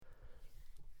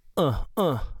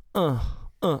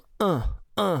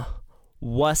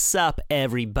What's up,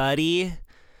 everybody?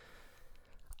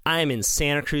 I'm in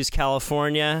Santa Cruz,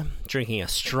 California, drinking a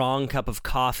strong cup of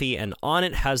coffee, and on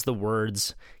it has the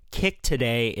words, "Kick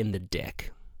today in the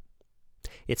dick."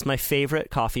 It's my favorite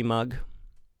coffee mug.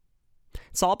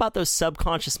 It's all about those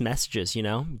subconscious messages, you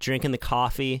know? Drinking the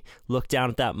coffee, look down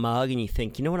at that mug, and you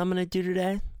think, you know what I'm going to do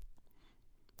today?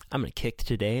 I'm going to kick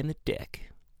today in the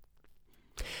dick.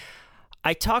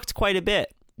 I talked quite a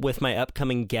bit with my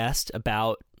upcoming guest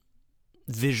about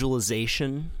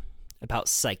visualization, about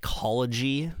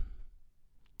psychology.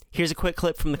 Here's a quick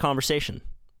clip from the conversation.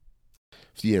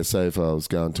 Yeah, so if I was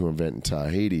going to an event in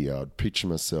Tahiti, I'd picture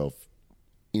myself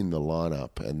in the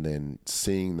lineup and then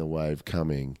seeing the wave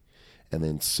coming and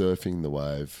then surfing the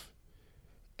wave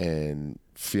and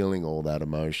feeling all that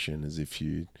emotion as if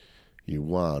you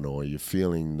won, or you're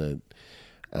feeling that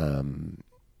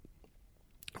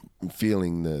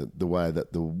feeling the way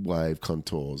that the wave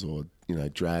contours, or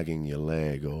dragging your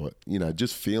leg, or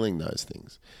just feeling those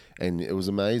things. And it was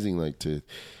amazing, like to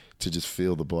just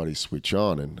feel the body switch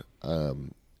on.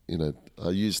 And I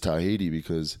used Tahiti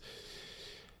because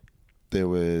there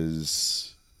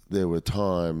were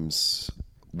times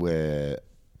where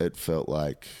it felt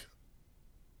like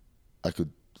I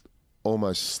could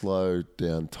almost slow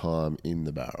down time in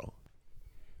the barrel.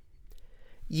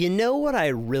 You know what I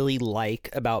really like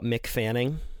about Mick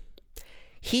Fanning?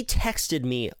 He texted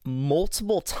me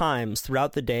multiple times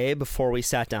throughout the day before we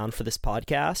sat down for this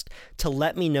podcast to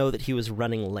let me know that he was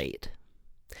running late.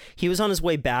 He was on his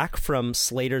way back from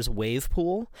Slater's wave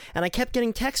pool, and I kept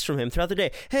getting texts from him throughout the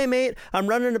day. "Hey, mate, I'm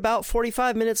running about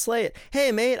 45 minutes late.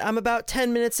 Hey, mate, I'm about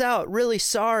 10 minutes out. Really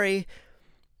sorry."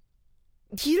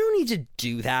 You don't need to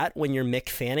do that when you're Mick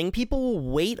Fanning. People will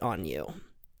wait on you.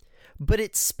 But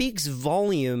it speaks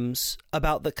volumes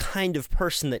about the kind of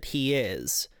person that he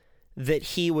is, that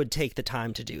he would take the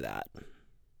time to do that.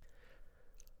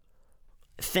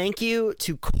 Thank you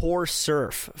to Core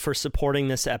Surf for supporting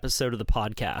this episode of the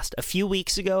podcast. A few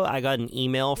weeks ago, I got an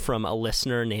email from a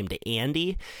listener named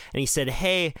Andy, and he said,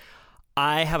 "Hey,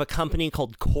 I have a company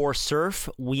called Core Surf.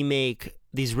 We make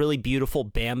these really beautiful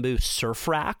bamboo surf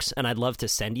racks, and I'd love to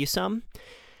send you some."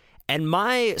 And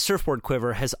my surfboard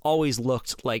quiver has always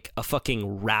looked like a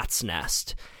fucking rat's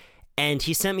nest. And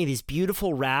he sent me these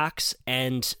beautiful racks,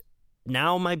 and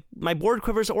now my board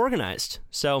quiver is organized.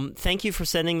 So thank you for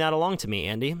sending that along to me,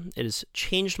 Andy. It has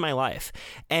changed my life.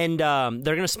 And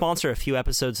they're going to sponsor a few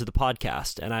episodes of the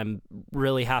podcast, and I'm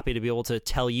really happy to be able to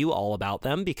tell you all about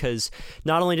them, because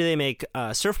not only do they make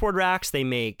surfboard racks, they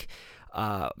make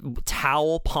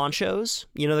towel ponchos,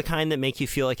 the kind that make you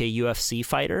feel like a UFC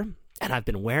fighter. And I've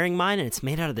been wearing mine, and it's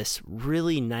made out of this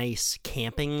really nice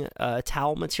camping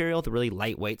towel material, the really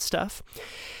lightweight stuff.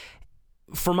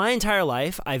 For my entire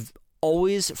life, I've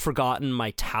always forgotten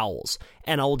my towels,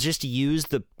 and I'll just use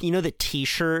the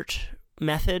t-shirt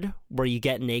method, where you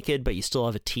get naked, but you still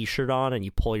have a t-shirt on, and you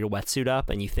pull your wetsuit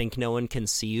up, and you think no one can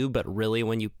see you, but really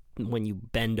when you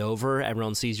bend over,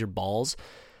 everyone sees your balls.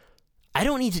 I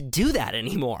don't need to do that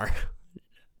anymore.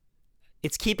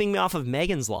 It's keeping me off of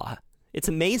Megan's Law. It's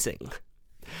amazing.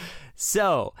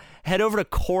 So head over to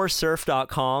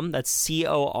coresurf.com. That's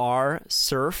COR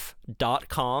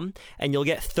surf.com. And you'll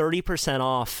get 30%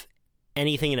 off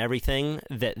anything and everything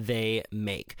that they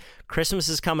make. Christmas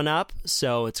is coming up,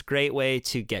 so it's a great way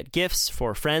to get gifts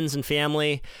for friends and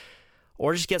family,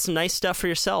 or just get some nice stuff for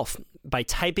yourself. By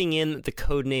typing in the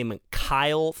code name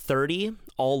Kyle30,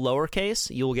 all lowercase,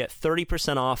 you will get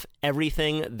 30% off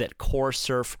everything that Core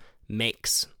Surf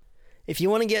makes. If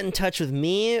you want to get in touch with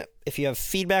me, if you have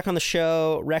feedback on the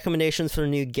show, recommendations for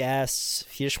new guests,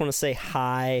 if you just want to say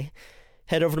hi,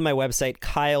 head over to my website,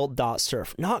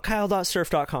 kyle.surf. Not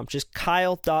kyle.surf.com, just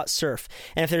kyle.surf.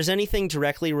 And if there's anything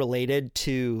directly related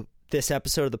to this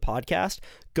episode of the podcast,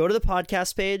 go to the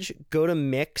podcast page, go to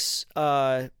Mick's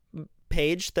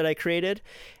page that I created,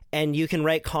 and you can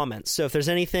write comments. So if there's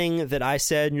anything that I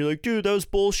said and you're like, dude, that was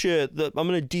bullshit, I'm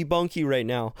going to debunk you right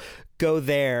now, go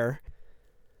there.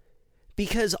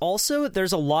 Because also,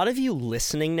 there's a lot of you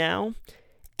listening now,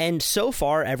 and so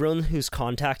far, everyone who's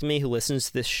contacted me who listens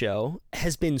to this show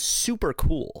has been super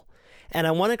cool. And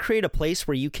I want to create a place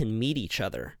where you can meet each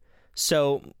other.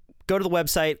 So go to the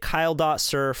website,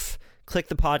 kyle.surf, click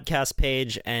the podcast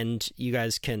page, and you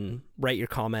guys can write your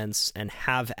comments and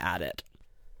have at it.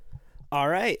 All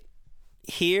right,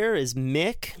 here is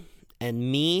Mick and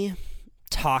me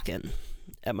talking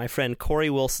at my friend Corey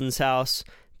Wilson's house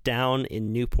down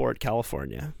in Newport,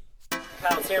 California.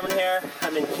 Kyle Tierman here.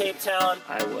 I'm in Cape Town.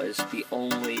 I was the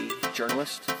only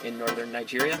journalist in northern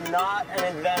Nigeria. Not an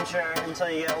adventure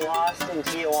until you get lost in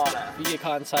Tijuana. You get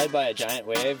caught inside by a giant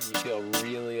wave, you feel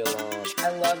really alone. I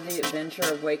love the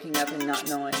adventure of waking up and not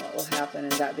knowing what will happen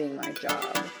and that being my job.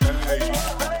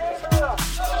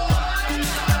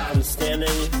 I'm standing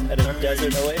at a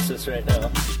desert oasis right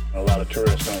now. A lot of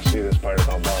tourists don't see this part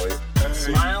about Bali.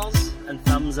 Smiles and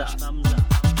thumbs up. Welcome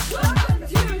to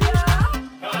the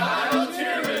Kyle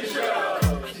Tierman Show.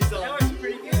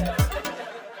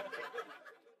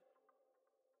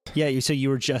 Yeah, so you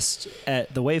were just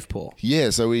at the wave pool. Yeah,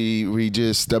 so we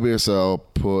just, WSL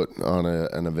put on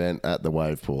an event at the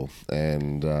wave pool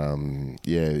and,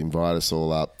 invite us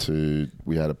all up to,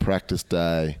 we had a practice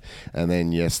day, and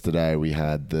then yesterday we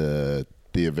had the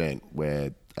event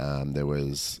where there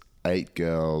was 8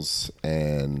 girls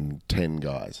and 10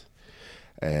 guys.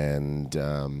 And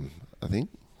I think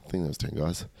there was 10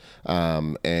 guys.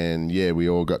 We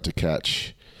all got to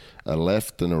catch a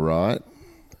left and a right.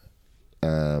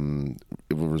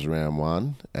 It was round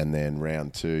 1, and then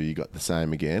round 2 you got the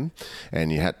same again,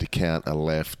 and you had to count a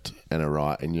left and a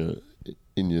right in your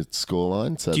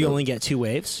scoreline. So do you only get 2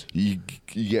 waves? You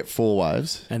get 4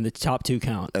 waves, and the top 2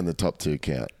 count. And the top 2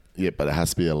 count. Yeah, but it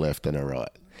has to be a left and a right.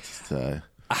 So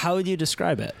how would you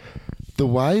describe it? The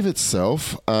wave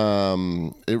itself,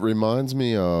 it reminds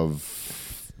me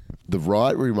of the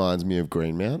right reminds me of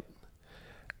Greenmount.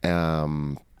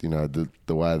 The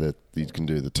way that you can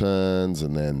do the turns,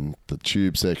 and then the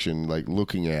tube section, like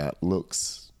looking out,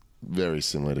 looks very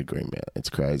similar to Greenmount. It's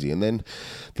crazy. And then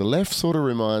the left sort of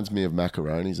reminds me of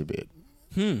Macaroni's a bit.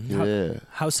 Yeah.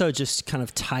 How so? Just kind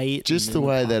of tight? Just the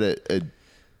way that it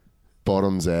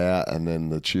bottoms out, and then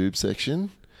the tube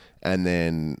section, and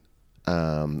then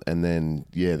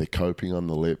the coping on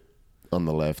the lip on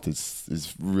the left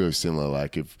is really similar.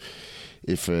 Like if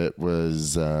it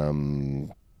was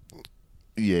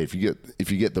if you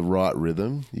get the right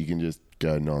rhythm, you can just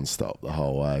go non-stop the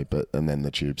whole way. And then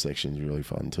the tube section is really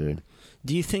fun too.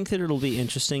 Do you think that it'll be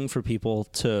interesting for people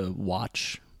to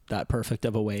watch that perfect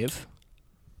of a wave?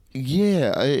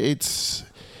 Yeah, it's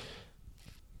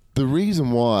the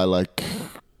reason why. Like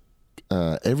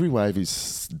every wave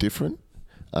is different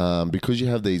because you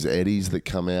have these eddies that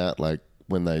come out. Like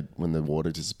when the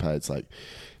water dissipates, like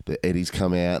the eddies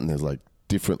come out, and there's like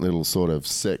different little sort of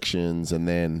sections, and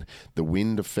then the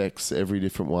wind affects every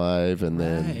different wave, and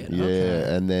then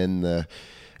and then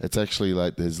it's actually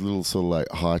like there's little sort of like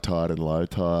high tide and low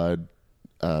tide,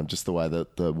 just the way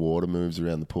that the water moves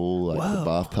around the pool, like the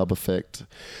bathtub effect.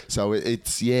 So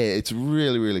it's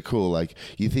really, really cool. Like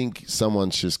you think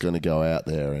someone's just going to go out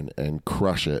there and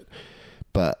crush it,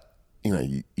 but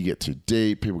you get too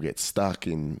deep, people get stuck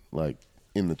in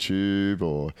the tube,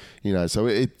 or so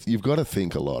you've got to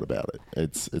think a lot about it.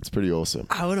 It's pretty awesome.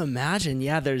 I would imagine,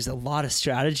 there's a lot of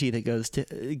strategy that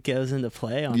goes into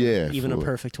play on even a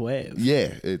perfect wave.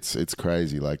 Yeah, it's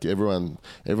crazy. Like everyone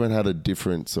had a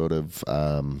different sort of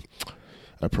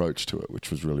approach to it, which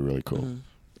was really, really cool.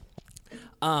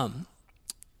 How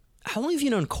long have you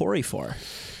known Corey for?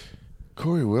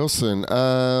 Corey Wilson,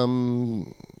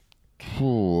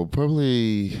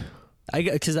 probably.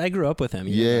 Because I grew up with him.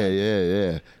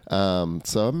 Yeah.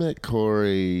 So I met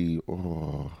Corey, I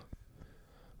want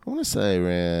to say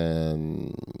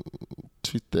around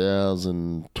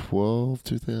 2012,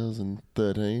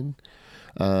 2013.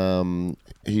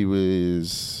 He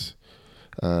was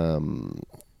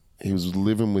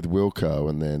living with Wilco,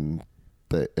 and then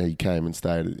he came and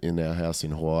stayed in our house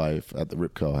in Hawaii at the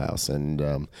Ripco house,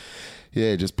 and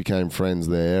just became friends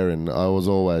there. And I was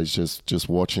always just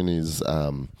watching his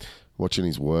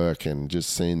work, and just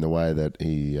seeing the way that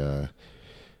he,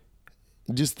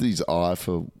 just his eye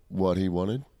for what he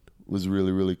wanted was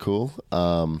really, really cool.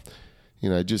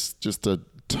 Just a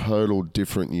total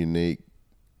different, unique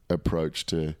approach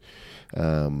to.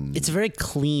 It's a very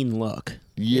clean look.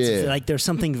 Yeah. It's like there's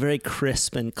something very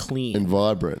crisp and clean. And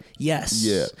vibrant. Yes.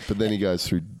 Yeah. But then he goes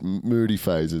through moody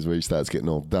phases where he starts getting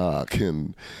all dark.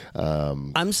 And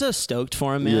I'm so stoked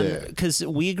for him, man. Because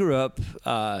we grew up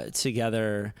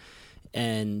together,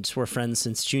 and we're friends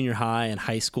since junior high and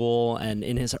high school. And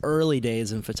in his early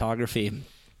days in photography,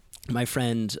 my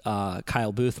friend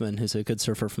Kyle Boothman, who's a good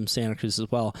surfer from Santa Cruz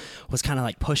as well, was kind of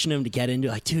like pushing him to get into,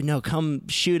 like, dude, no, come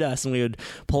shoot us. And we would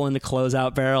pull into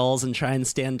closeout barrels and try and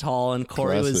stand tall. And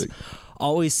Corey was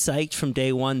always psyched from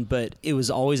day one, but it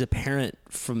was always apparent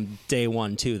from day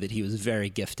one too that he was very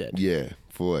gifted. Yeah,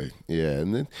 boy, yeah.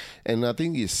 And I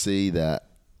think you see that,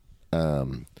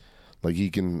 like you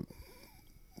can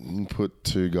put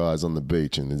 2 guys on the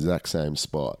beach in the exact same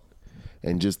spot,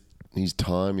 and just his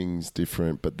timing's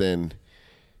different, but then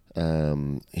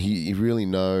he really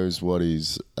knows what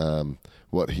he's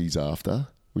after,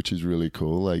 which is really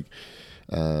cool. Like,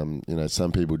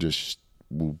 some people just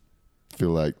will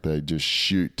feel like they just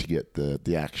shoot to get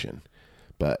the action,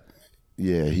 but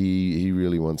yeah, he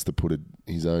really wants to put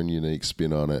his own unique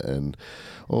spin on it, and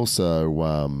also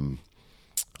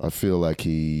I feel like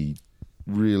he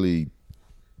really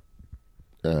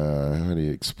how do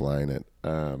you explain it?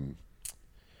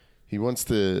 He wants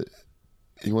to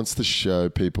show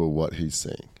people what he's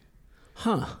seeing.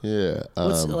 Huh. Yeah.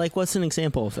 What's an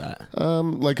example of that?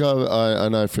 Like I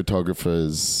know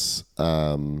photographers,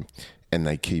 and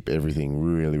they keep everything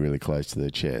really, really close to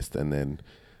their chest, and then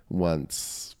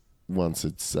once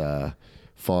it's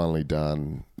finally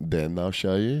done, then they'll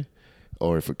show you.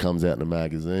 Or if it comes out in a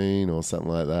magazine or something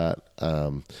like that,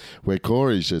 where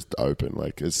Corey's just open.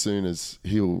 Like as soon as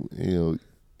he'll you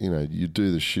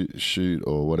do the shoot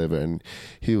or whatever, and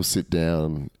he'll sit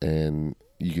down and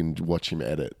you can watch him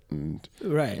edit and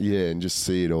and just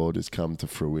see it all just come to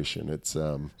fruition. It's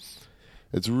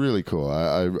really cool.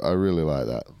 I really like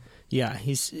that. Yeah,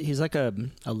 he's like a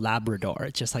Labrador.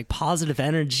 It's just like positive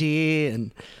energy,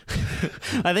 and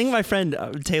I think my friend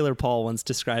Taylor Paul once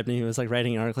described him. He was like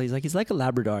writing an article. He's like a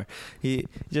Labrador. He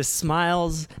just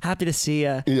smiles, happy to see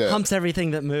you, humps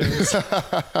everything that moves.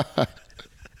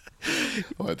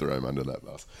 I throw him under that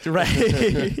bus.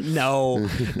 Right. No.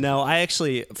 I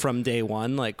actually, from day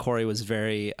one, like Corey was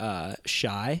very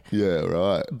shy. Yeah,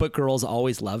 right. But girls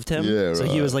always loved him. Yeah, so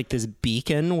he was like this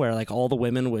beacon where like all the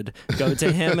women would go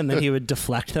to him and then he would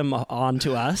deflect them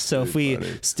onto us. So if we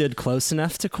stood close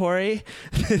enough to Corey,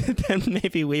 then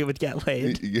maybe we would get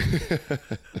laid.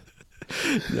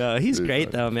 No, he's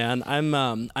great though, man.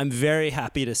 I'm very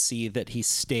happy to see that he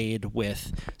stayed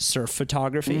with surf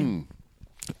photography.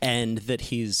 And that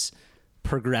he's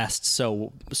progressed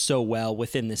so well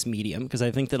within this medium, because I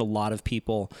think that a lot of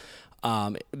people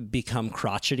become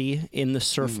crotchety in the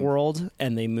surf world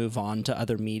and they move on to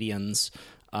other mediums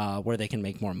where they can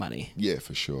make more money. Yeah,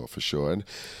 for sure. And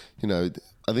I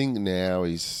think now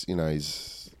he's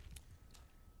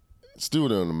still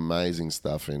doing amazing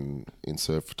stuff in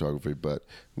surf photography, but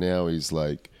now he's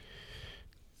like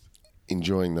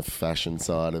enjoying the fashion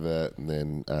side of it, and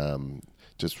then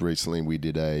just recently we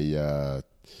did a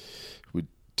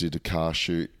car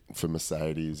shoot for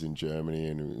Mercedes in Germany,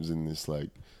 and it was in this like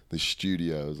the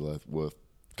studio was like worth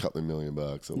a couple of $1 million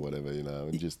or whatever,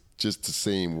 and just to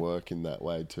see him work in that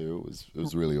way too, it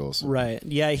was really awesome. Right.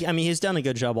 Yeah. I mean, he's done a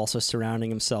good job also surrounding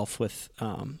himself with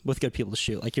good people to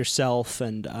shoot, like yourself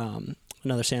and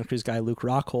another Santa Cruz guy, Luke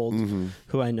Rockhold,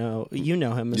 who I know you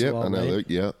know him as well. I know right?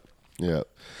 Luke.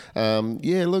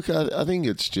 Yeah. Look, I think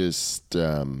it's just.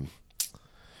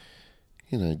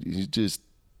 You just,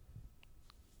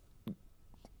 I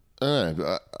don't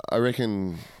know, I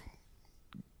reckon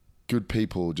good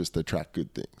people just attract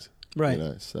good things. Right.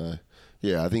 So,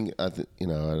 yeah, I think I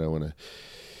don't want to,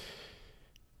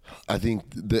 I think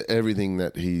that everything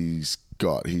that he's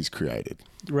got, he's created.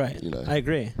 Right. I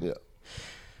agree. Yeah.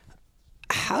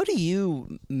 How do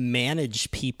you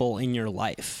manage people in your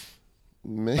life?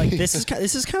 Me? Like this is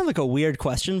kind of like a weird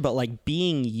question, but like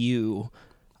being you,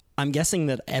 I'm guessing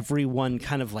that everyone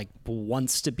kind of like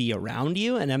wants to be around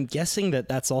you, and I'm guessing that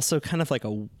that's also kind of like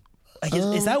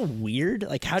is that weird?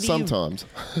 Like how do sometimes.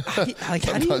 How do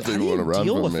you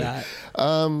deal with that?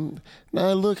 No,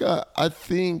 look, I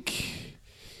think,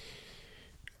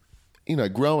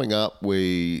 growing up,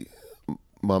 my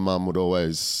mum would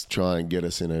always try and get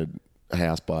us in a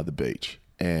house by the beach,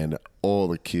 and all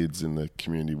the kids in the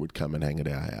community would come and hang at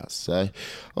our house. So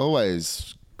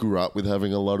always grew up with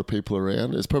having a lot of people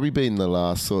around. It's probably been the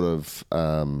last sort of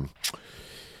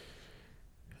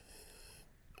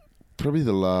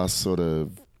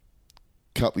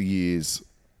couple of years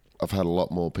I've had a lot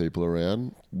more people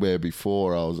around, where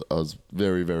before I was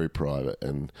very, very private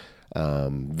and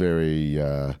very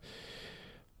I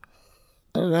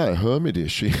don't know,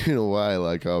 hermitish in a way.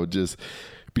 Like I would just,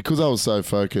 because I was so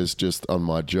focused just on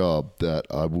my job that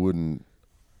I wouldn't,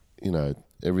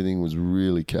 everything was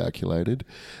really calculated,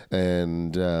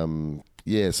 and so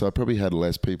I probably had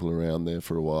less people around there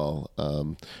for a while,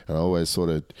 and I always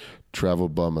sort of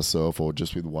travelled by myself or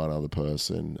just with one other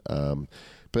person.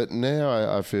 But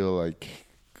now I feel like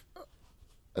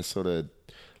I sort of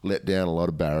let down a lot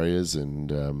of barriers,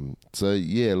 and so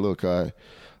yeah, look, I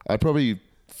probably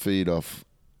feed off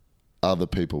other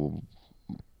people.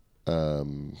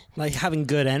 Like having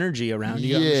good energy around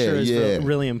you, I'm sure is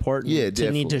really important. Yeah, to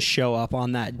definitely. need to show up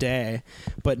on that day,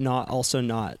 but not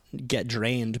get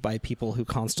drained by people who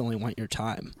constantly want your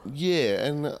time. Yeah,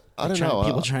 and I don't know,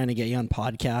 people trying to get you on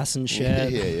podcasts and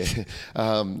shit.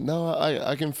 Yeah. No,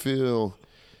 I can feel.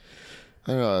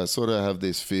 I don't know, I sort of have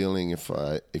this feeling if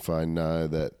I know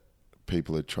that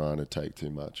people are trying to take too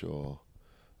much, or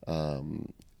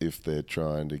if they're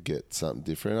trying to get something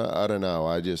different. I don't know.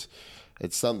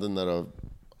 It's something that I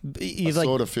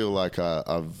sort of feel like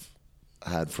I've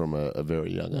had from a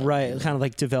very young age. Right, kind of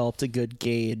like developed a good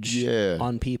gauge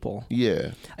on people.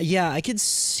 Yeah. Yeah, I could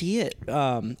see it.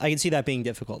 I could see that being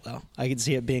difficult, though. I could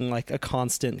see it being like a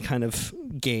constant kind of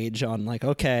gauge on like,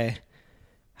 okay,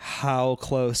 how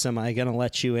close am I going to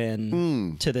let you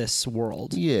in to this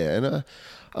world? Yeah, and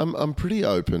I'm pretty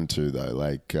open to, though.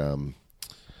 Like,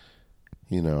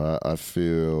 you know, I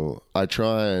feel I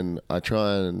try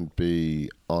and be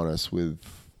honest with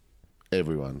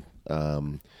everyone.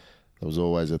 There was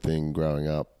always a thing growing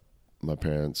up. My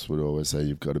parents would always say,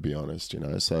 "You've got to be honest," you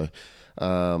know. So,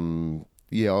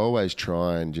 I always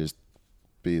try and just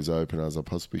be as open as I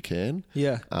possibly can.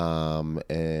 Yeah.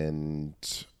 And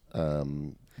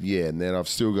then I've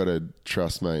still got to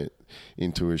trust my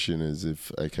intuition as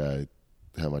if, okay,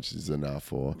 how much is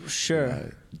enough, or sure, you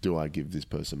know, do I give this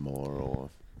person more,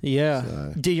 or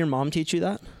so. Did your mom teach you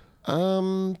that?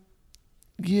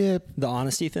 Yeah, the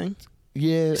honesty thing.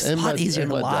 Yeah, it's a lot easier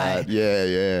to lie. Dad.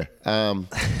 Yeah.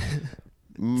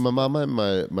 My mum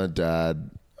and my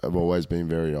dad have always been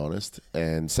very honest,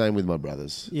 and same with my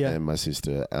brothers and my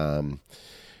sister.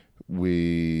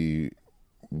 We,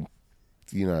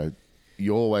 you know,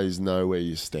 you always know where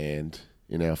you stand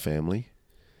in our family.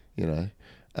 You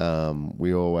know,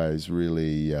 we always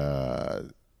really, I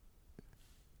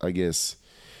guess,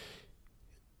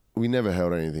 we never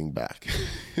held anything back.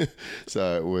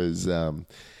 So it was.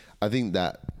 I think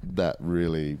that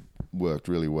really worked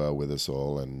really well with us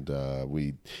all, and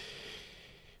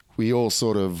we all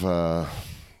sort of I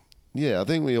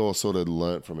think we all sort of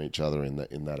learnt from each other in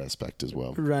that aspect as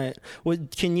well. Right. Well,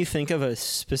 can you think of a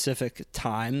specific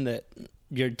time that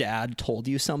your dad told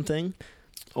you something,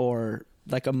 or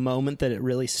like a moment that it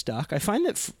really stuck? I find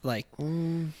that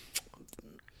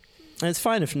and it's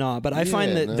fine if not, but I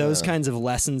find that those kinds of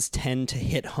lessons tend to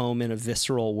hit home in a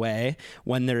visceral way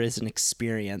when there is an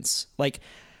experience. Like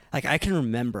I can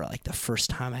remember like the first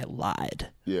time I lied.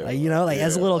 Yeah. Like, you know, like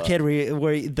as a little kid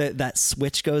where that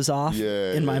switch goes off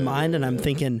in my mind and I'm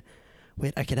thinking,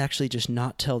 wait, I could actually just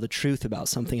not tell the truth about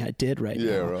something I did right now.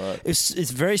 Yeah, right.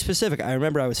 It's very specific. I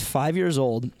remember I was 5 years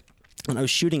old and I was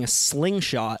shooting a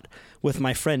slingshot with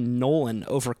my friend Nolan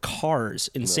over cars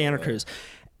in Santa Cruz.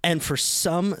 And for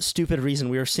some stupid reason,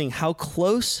 we were seeing how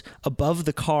close above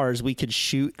the cars we could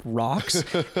shoot rocks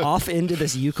off into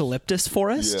this eucalyptus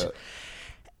forest. Yeah.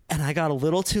 And I got a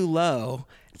little too low,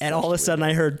 and all of a sudden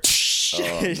I heard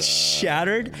it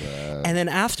shattered. Man. And then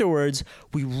afterwards,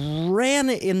 we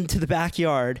ran into the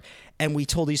backyard, and we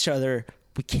told each other,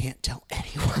 we can't tell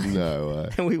anyone. No way.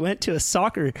 And we went to a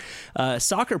soccer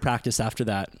practice after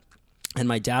that. And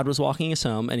my dad was walking us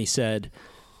home, and he said,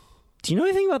 do you know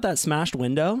anything about that smashed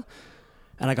window?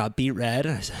 And I got beat red.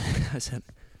 And I said,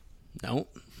 no,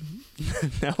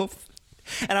 no.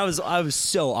 And I was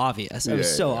so obvious. I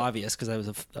was so obvious because I was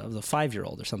a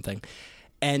 5-year-old or something.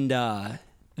 And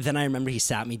then I remember he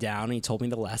sat me down and he told me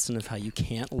the lesson of how you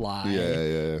can't lie.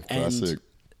 Yeah, classic. And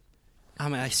I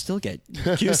mean, I still get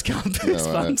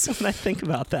goosebumps when I think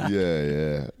about that.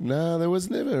 Yeah. No, there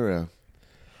was never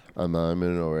a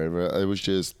moment or whatever. It was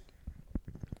just.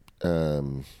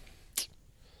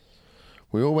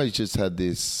 We always just had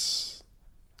this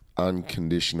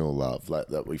unconditional love like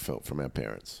that we felt from our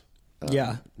parents.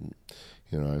 You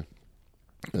know,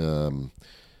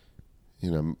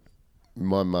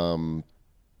 my mum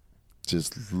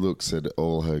just looks at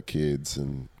all her kids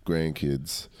and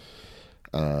grandkids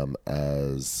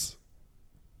as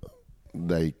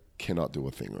they cannot do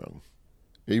a thing wrong.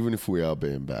 Even if we are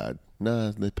being bad.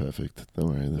 Nah, they're perfect.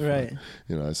 Don't worry. They're fine.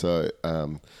 You know, so...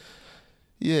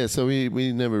 so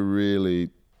we never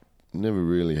really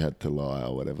had to lie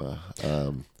or whatever.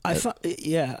 I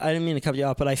didn't mean to cut you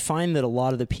off, but I find that a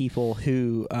lot of the people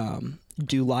who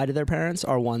do lie to their parents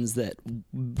are ones that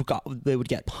they would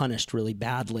get punished really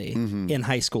badly in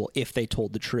high school if they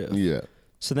told the truth. Yeah.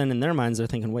 So then in their minds they're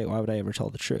thinking, wait, why would I ever tell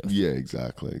the truth? Yeah,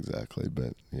 exactly.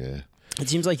 But yeah. It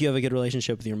seems like you have a good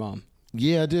relationship with your mom.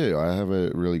 Yeah, I do. I have a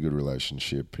really good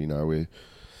relationship. You know,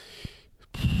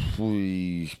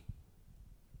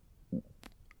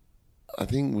 I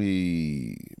think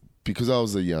because I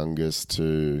was the youngest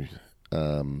too,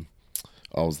 I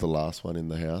was the last one in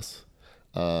the house.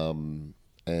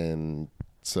 And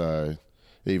so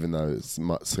even though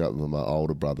my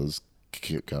older brothers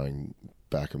kept going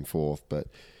back and forth, but,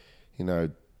 you know,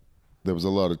 there was a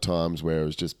lot of times where it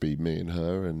was just be me and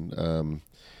her.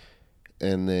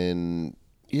 And then,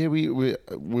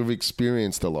 we've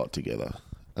experienced a lot together.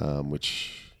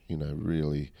 which,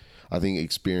 really, I think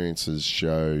experiences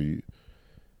show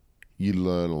you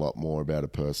learn a lot more about a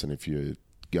person if you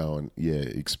go and,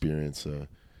 experience a,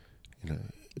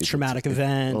 traumatic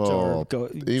event or go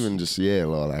even just,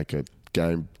 like a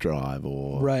game drive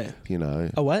or, right.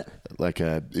 A what? Like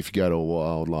if you go to a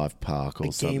wildlife park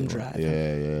or something. Game drive.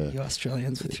 Yeah. You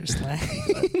Australians with your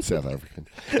slang. South African.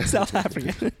 South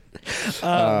African.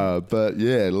 But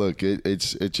yeah, look,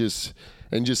 it's just,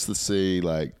 and just to see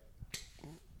like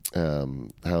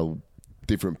how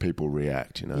different people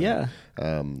react, Yeah.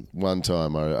 One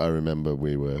time I remember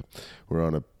we were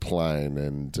on a plane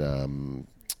and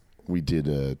we did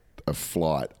a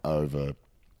flight over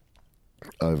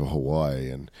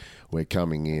Hawaii, and we're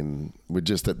coming in. We're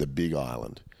just at the Big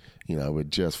Island, we're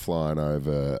just flying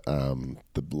over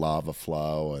the lava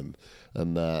flow and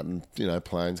that, and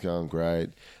plane's going great.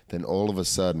 Then all of a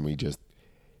sudden we just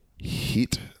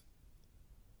hit.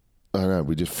 I don't know.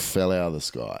 We just fell out of the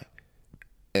sky,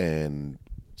 and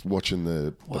watching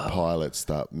the pilot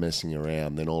start messing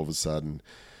around. Then all of a sudden,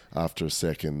 after a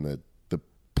second, the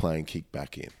plane kicked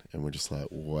back in, and we're just like,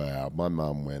 wow. My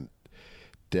mum went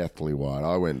deathly white.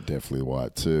 I went deathly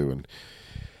white too,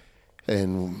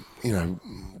 and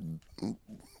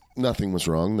nothing was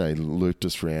wrong. They looped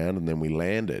us around, and then we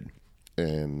landed,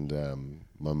 and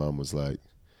my mum was like,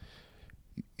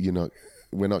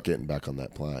 we're not getting back on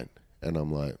that plane. And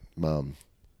I'm like, Mum,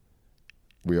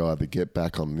 we either get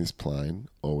back on this plane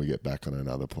or we get back on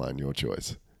another plane. Your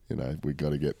choice. We got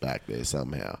to get back there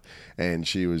somehow. And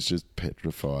she was just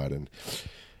petrified.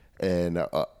 And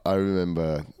I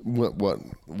remember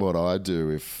what I do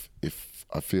if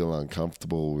I feel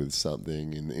uncomfortable with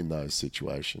something in those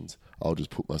situations, I'll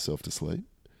just put myself to sleep.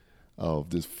 I'll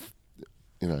just,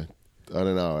 I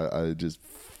don't know. I just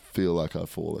feel like I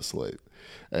fall asleep.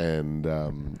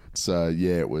 And so,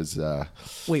 yeah, it was...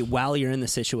 Wait, while you're in the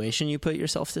situation, you put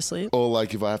yourself to sleep? Or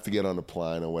like if I have to get on a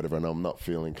plane or whatever and I'm not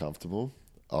feeling comfortable,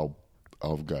 I'll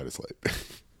go to sleep.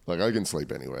 Like I can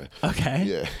sleep anywhere. Okay.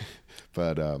 Yeah.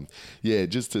 But,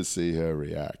 just to see her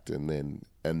react. And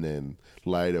then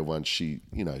later once she's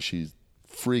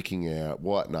freaking out,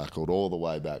 white-knuckled all the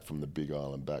way back from the Big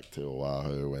Island back to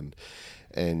Oahu,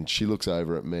 and she looks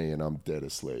over at me and I'm dead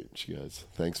asleep. She goes,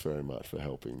 "Thanks very much for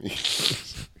helping me."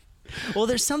 Well,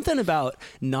 there's something about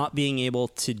not being able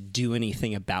to do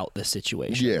anything about the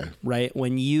situation. Yeah. Right?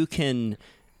 When you can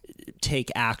take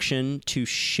action to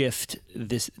shift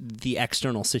the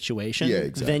external situation, Yeah,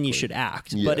 exactly. then you should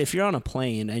act. Yeah. But if you're on a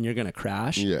plane and you're going to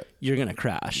crash, you're going to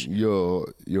crash.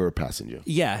 You're a passenger.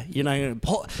 Yeah, you're not going to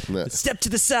pull. No. Step to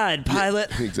the side,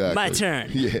 pilot. Yeah, exactly. My turn.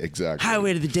 Yeah, exactly.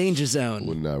 Highway to the danger zone.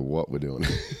 Wouldn't know what we're doing.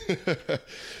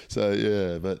 So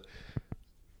yeah, but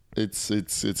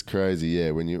it's crazy.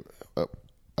 Yeah, when you,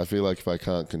 I feel like if I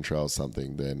can't control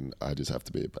something, then I just have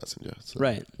to be a passenger. So,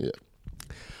 Right. Yeah.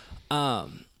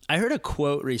 I heard a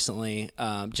quote recently,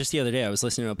 just the other day. I was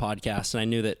listening to a podcast, and I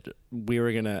knew that we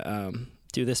were going to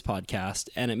do this podcast,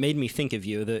 and it made me think of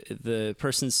you. The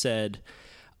person said,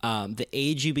 the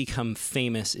age you become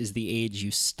famous is the age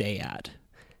you stay at.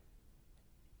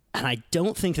 And I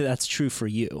don't think that that's true for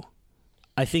you.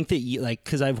 I think that you,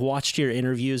 because I've watched your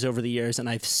interviews over the years, and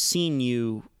I've seen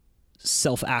you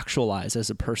self-actualize as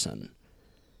a person.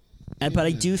 But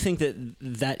I do think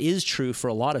that is true for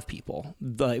a lot of people.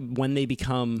 When they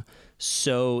become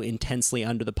so intensely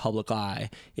under the public eye,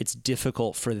 it's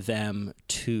difficult for them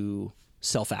to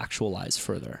self-actualize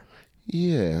further.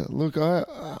 Yeah. Look,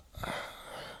 I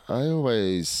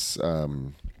always, I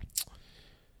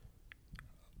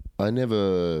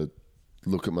never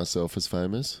look at myself as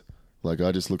famous. Like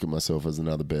I just look at myself as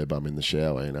another bare bum in the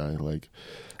shower,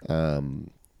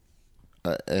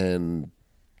 and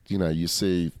you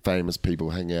see famous people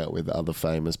hang out with other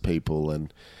famous people,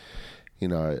 and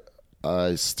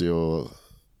I still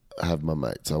have my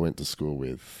mates I went to school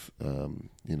with, and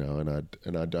I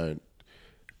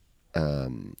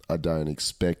don't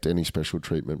expect any special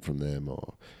treatment from them,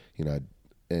 or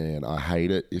and I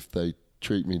hate it if they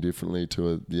treat me differently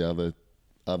to the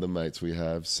other mates we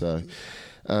have. So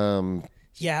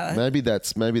maybe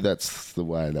that's the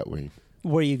way that we.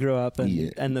 Where you grew up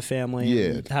and the family,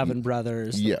 and having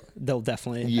brothers, they'll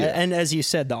definitely. And as you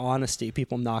said, the honesty,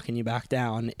 people knocking you back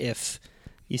down if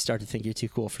you start to think you're too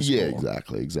cool for school. Yeah,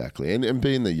 exactly. And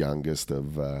being the youngest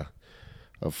of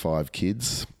 5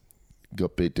 kids,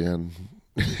 got beat down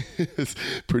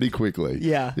pretty quickly.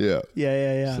 Yeah. So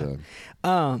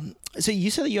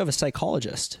you said that you have a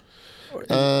psychologist.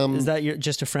 Is that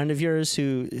just a friend of yours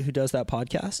who does that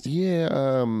podcast? Yeah,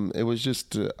 it was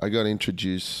just I got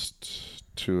introduced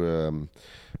to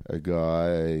a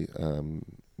guy,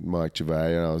 Mike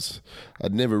Gervais, and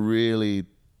I'd never really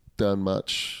done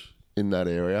much in that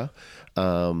area.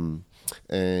 And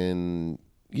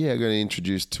yeah, I got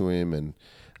introduced to him, and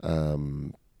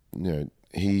you know,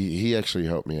 he actually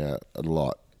helped me out a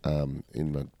lot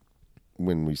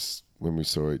when we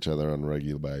saw each other on a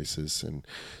regular basis, and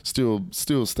still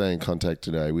stay in contact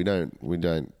today. We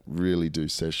don't really do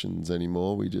sessions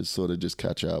anymore. We just sort of just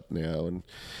catch up now, and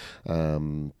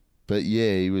but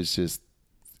yeah, he was just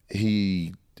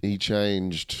he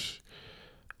changed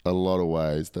a lot of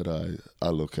ways that I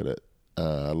look at it.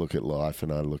 I look at life,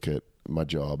 and I look at my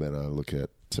job, and I look at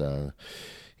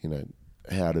you know,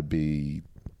 how to be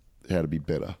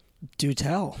better. Do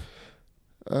tell.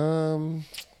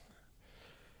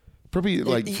 Probably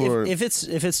like for if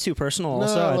it's too personal.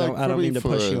 Also, I don't mean to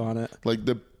push you on it.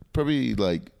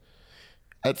 Like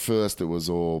at first it was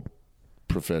all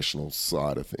professional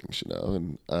side of things, you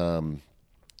know, and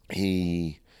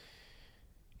he,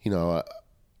 you know,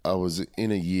 I was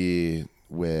in a year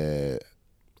where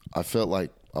I felt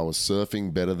like I was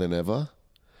surfing better than ever,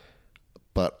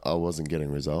 but I wasn't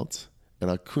getting results, and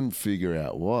I couldn't figure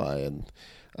out why.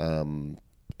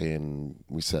 And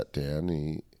we sat down.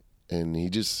 He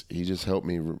just helped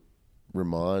me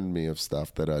remind me of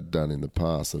stuff that I'd done in the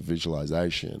past, of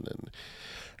visualization,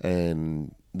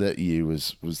 and that year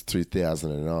was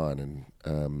 2009,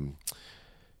 and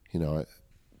you know,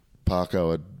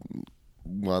 Parko had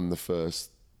won the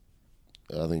first,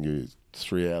 I think it was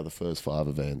 3 out of the first 5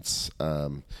 events,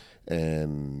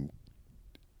 and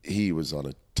he was on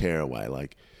a tearaway,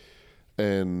 like,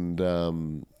 and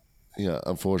you know,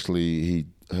 unfortunately he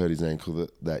hurt his ankle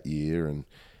that year, and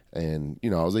you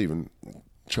know, I was even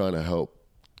trying to help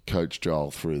Coach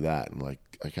Joel through that, and like,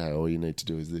 okay, all you need to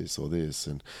do is this or this,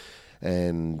 and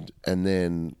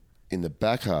then in the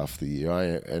back half of the year,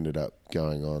 I ended up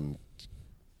going on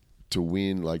to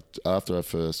win. Like, after I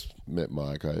first met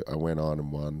Mike, I went on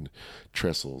and won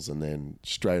Trestles, and then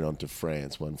straight on to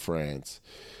France, won France.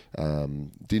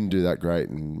 Didn't do that great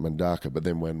in Mandaka, but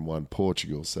then won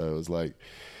Portugal. So it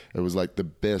was like the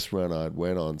best run I'd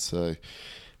went on. So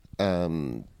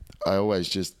I always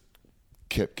just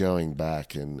kept going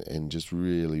back and just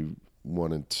really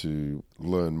wanted to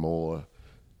learn more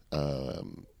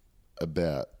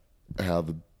about how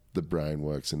the brain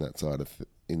works in that side of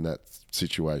in that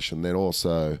situation. Then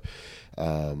also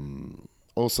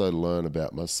learn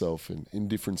about myself in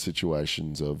different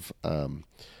situations of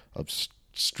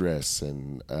stress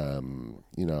and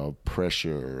you know,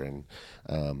 pressure, and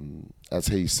as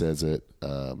he says it,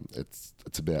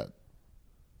 it's about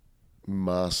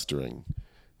mastering.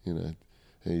 You know,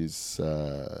 he's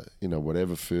you know,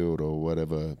 whatever field or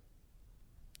whatever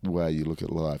way you look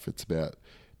at life, it's about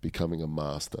becoming a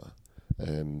master.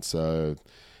 And so,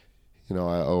 you know,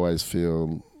 I always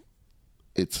feel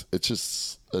it's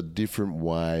just a different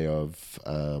way of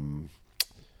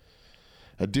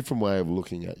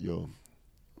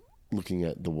looking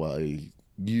at the way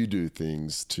you do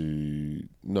things, to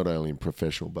not only in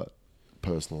professional but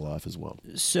personal life as well.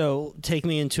 So take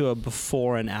me into a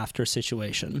before and after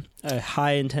situation, a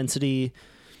high intensity,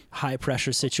 high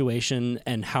pressure situation,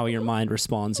 and how your mind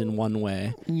responds in one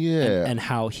way. Yeah. And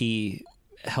how he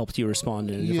helped you respond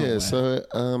in a different way. Yeah,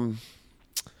 so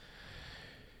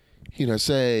you know,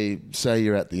 say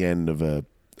you're at the end of a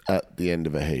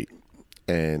heat,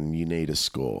 and you need a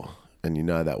score, and you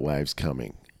know that wave's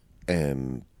coming,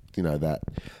 and you know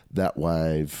that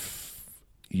wave,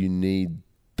 you need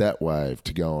that wave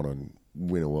to go on and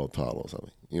win a world title or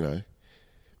something. You know,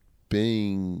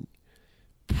 being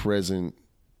present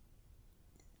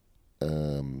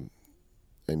and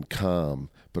calm,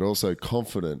 but also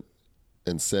confident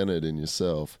and centered in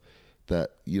yourself,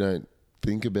 that you don't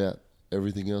think about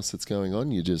everything else that's going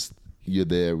on. You're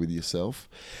there with yourself,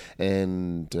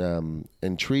 and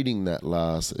treating that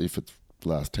if it's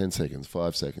last 10 seconds,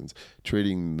 5 seconds,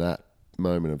 treating that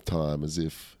moment of time as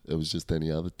if it was just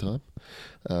any other time.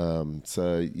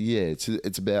 So yeah,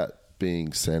 it's about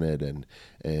being centered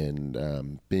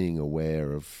and being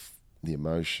aware of the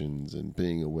emotions, and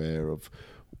being aware of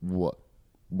what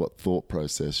thought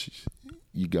process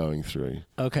you're going through.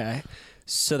 Okay,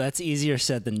 so that's easier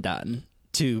said than done.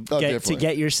 To Definitely.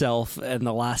 get yourself in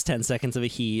the last 10 seconds of a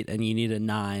heat, and you need a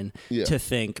 9 to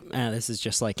think, this is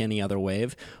just like any other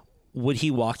wave. Would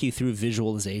he walk you through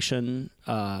visualization,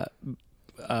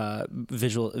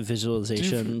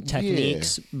 visualization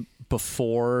techniques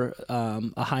before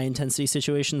a high intensity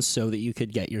situation, so that you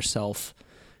could get yourself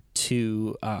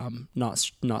to not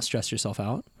stress yourself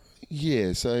out?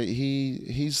 Yeah. So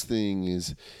his thing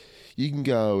is, you can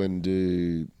go and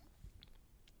do,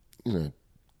 you know,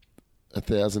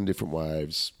 1,000 different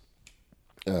waves.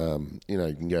 You know,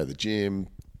 you can go to the gym,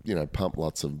 pump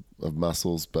lots of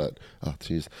muscles, but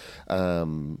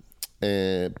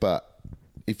but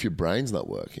if your brain's not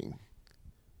working,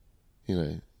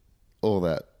 all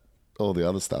the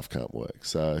other stuff can't work.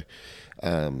 So,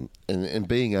 and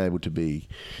being able to be,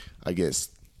 I guess,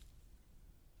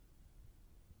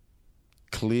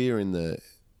 clear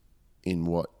in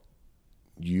what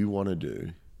you want to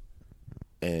do,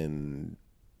 and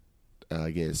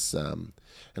I guess, and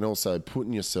also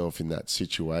putting yourself in that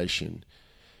situation.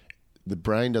 The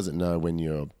brain doesn't know when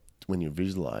you're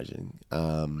visualizing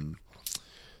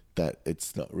that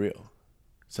it's not real.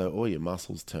 So all your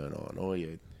muscles turn on, or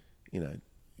your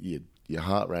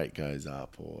heart rate goes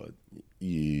up, or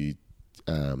you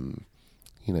can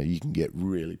get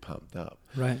really pumped up.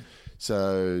 Right.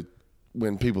 So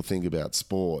when people think about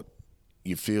sport,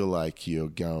 you feel like you're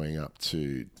going up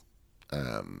to,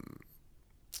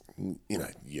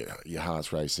 your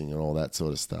heart's racing and all that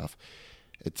sort of stuff.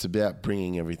 It's about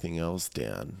bringing everything else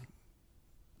down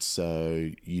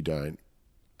so you don't,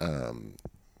 I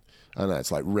don't know,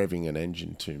 it's like revving an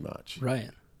engine too much. Right.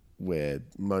 Where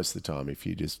most of the time, if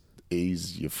you just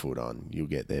ease your foot on, you'll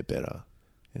get there better.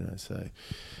 So,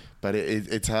 but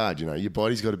it's hard. Your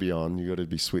body's got to be on, you got to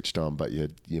be switched on, but your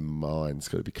mind's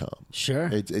got to be calm. Sure.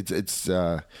 It's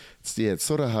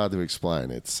sort of hard to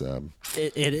explain. It's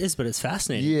it is, but it's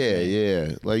fascinating.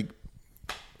 Yeah. Like,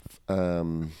 I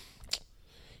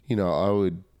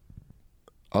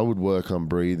would work on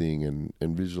breathing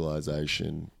and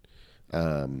visualization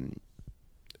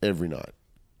every night.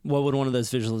 What would one of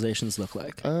those visualizations look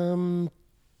like? A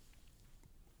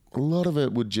lot of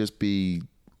it would just be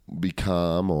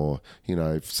calm, or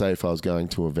say if I was going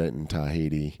to an event in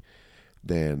Tahiti,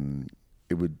 then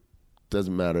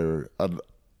doesn't matter.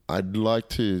 I'd like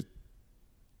to,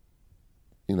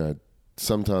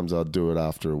 sometimes I'll do it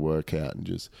after a workout and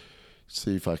just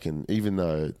see if I can, even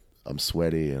though I'm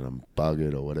sweaty and I'm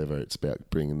buggered or whatever, it's about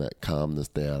bringing that calmness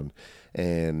down.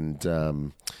 And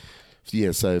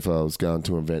say if I was going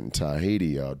to an event in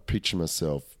Tahiti, I'd picture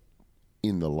myself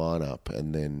in the lineup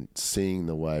and then seeing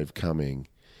the wave coming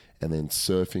and then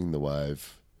surfing the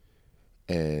wave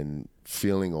and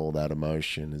feeling all that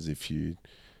emotion as if you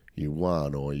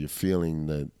won, or you're feeling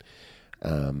that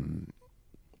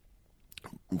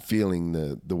feeling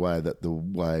the way that the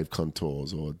wave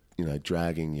contours, or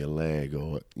dragging your leg,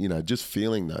 or just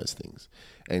feeling those things.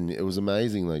 And it was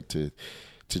amazing, like to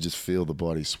just feel the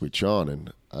body switch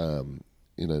on.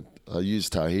 And I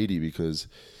used Tahiti because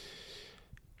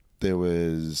there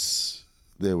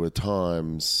were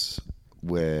times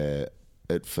where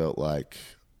it felt like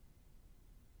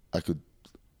I could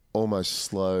almost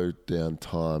slow down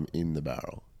time in the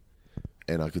barrel,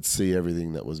 and I could see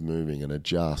everything that was moving and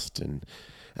adjust. And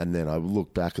then I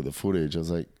look back at the footage, I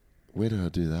was like, where did I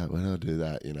do that? Where did I do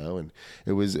that? And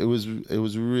it was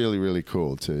really, really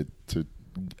cool to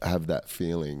have that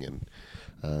feeling. And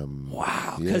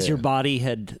wow, because your body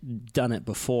had done it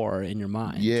before in your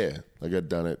mind. Yeah, like I'd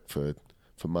done it for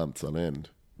months on end,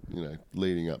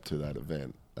 leading up to that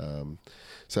event.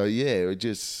 So yeah, it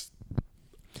just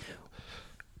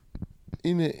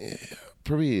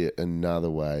probably another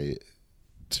way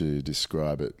to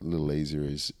describe it a little easier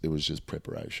is it was just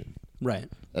preparation. Right.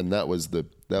 And that was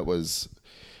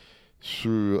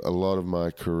through a lot of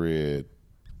my career,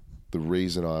 the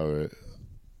reason I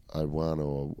won,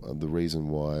 or the reason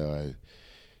why I,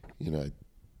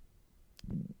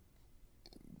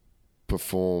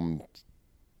 performed,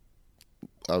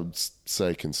 I would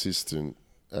say consistent,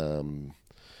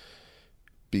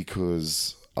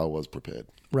 because I was prepared.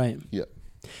 Right. Yeah.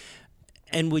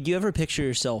 And would you ever picture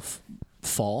yourself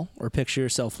fall or picture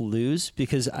yourself lose?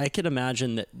 Because I could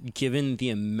imagine that given the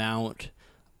amount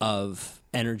of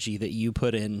energy that you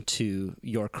put into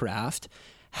your craft,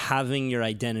 having your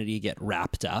identity get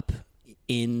wrapped up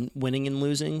in winning and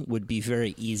losing would be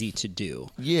very easy to do.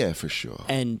 Yeah, for sure.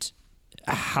 And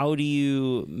how do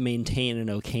you maintain an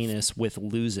okayness with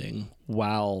losing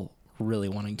while really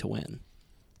wanting to win?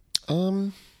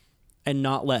 And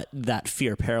not let that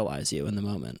fear paralyze you in the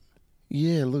moment.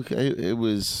 Yeah, look, it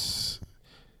was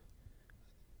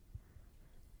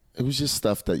just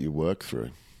stuff that you work through.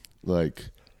 Like,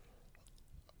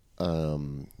 for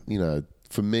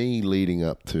me, leading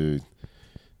up to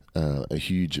a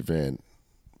huge event,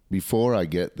 before I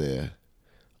get there,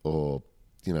 or,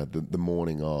 the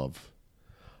morning of,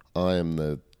 I am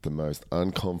the most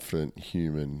unconfident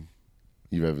human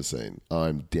you've ever seen.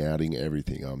 I'm doubting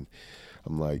everything. I'm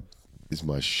like, is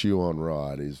my shoe on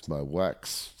right? Is my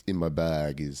wax in my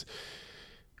bag? Is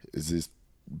this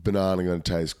banana going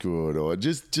to taste good? Or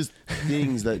just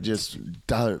things that just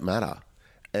don't matter.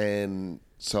 And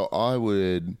so I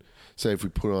would say if we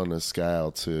put on a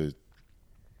scale to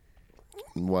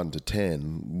 1 to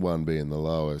 10, 1 being the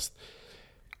lowest,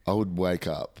 I would wake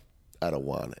up at a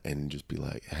 1 and just be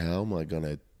like, how am I going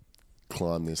to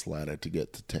climb this ladder to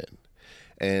get to 10?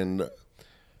 And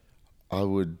I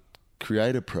would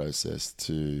create a process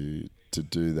to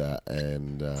do that,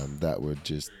 and that would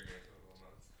just,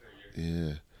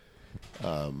 yeah.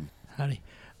 Howdy.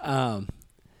 How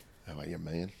about you,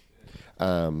 man?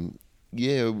 I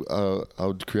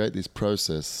would create this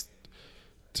process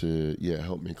to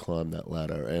help me climb that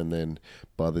ladder, and then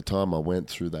by the time I went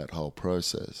through that whole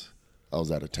process, I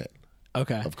was at a 10.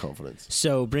 Okay. Of confidence.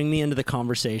 So bring me into the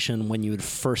conversation when you would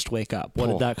first wake up. What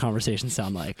did that conversation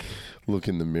sound like? Look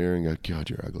in the mirror and go, God,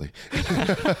 you're ugly.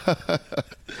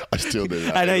 I still do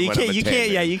that. I know you can't. You can't.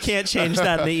 Yeah, you can't change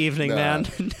that in the evening, man.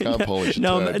 Can't polish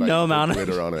no amount of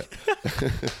glitter on it.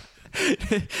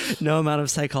 No amount of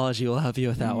psychology will help you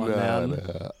with that one, man.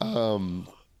 No.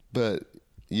 But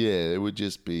yeah, it would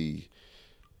just be,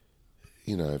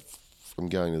 if I'm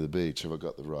going to the beach, have I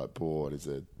got the right board? Is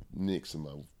there nicks in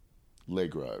my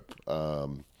leg rope?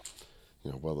 Well,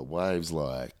 the waves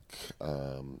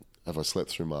have I slept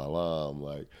through my alarm?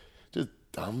 Like, just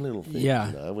dumb little things.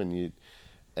 Yeah. When you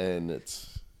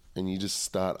just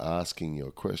start asking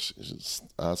your questions,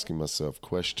 asking myself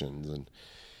questions, and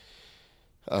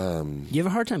you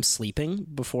have a hard time sleeping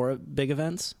before big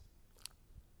events?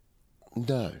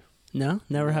 No,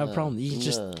 never have a problem. You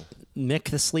just Mick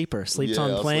the sleeper sleeps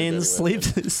on I'll planes, sleep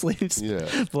anywhere, sleeps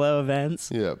below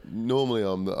events. Yeah, normally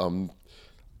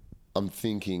I'm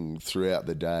thinking throughout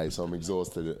the day, so I'm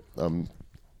exhausted.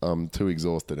 I'm too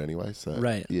exhausted anyway. So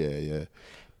right. Yeah.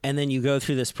 And then you go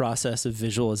through this process of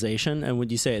visualization, and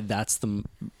would you say that's the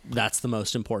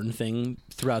most important thing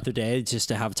throughout the day, just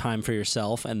to have time for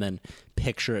yourself and then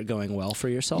picture it going well for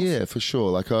yourself? Yeah, for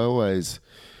sure. Like, I always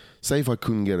say, if I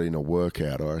couldn't get in a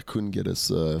workout or I couldn't get a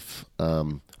surf, I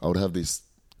would have this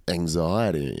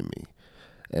anxiety in me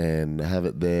and have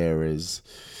it there as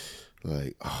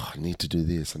like, I need to do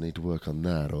this, I need to work on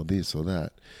that, or this or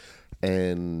that.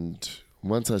 And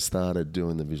once I started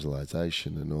doing the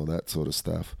visualization and all that sort of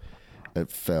stuff, it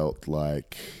felt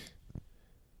like,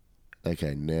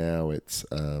 okay, now it's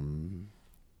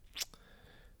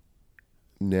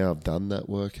now I've done that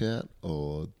workout,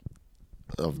 or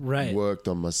I've worked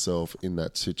on myself in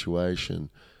that situation,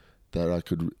 that I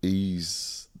could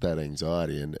ease that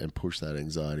anxiety and push that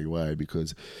anxiety away.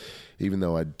 Because even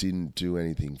though I didn't do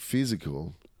anything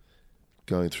physical,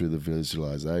 going through the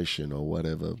visualization or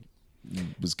whatever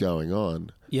was going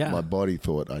on, my body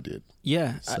thought I did.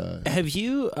 Yeah. So, have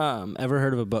you ever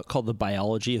heard of a book called The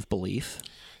Biology of Belief?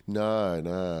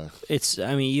 No.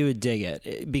 You would dig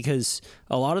it, because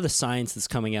a lot of the science that's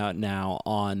coming out now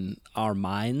on our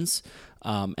minds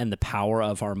and the power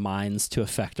of our minds to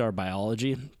affect our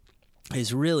biology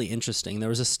is really interesting. There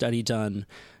was a study done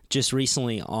just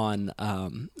recently on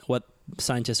what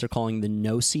scientists are calling the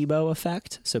nocebo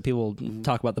effect. So people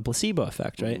talk about the placebo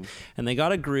effect, right? And they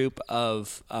got a group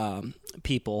of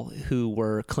people who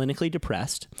were clinically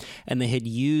depressed, and they had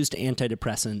used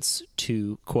antidepressants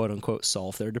to, quote unquote,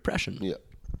 solve their depression. Yeah.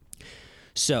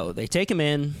 So they take them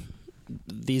in.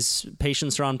 These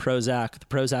patients are on Prozac. The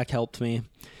Prozac helped me.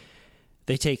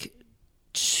 They take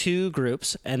 2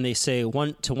 groups, and they say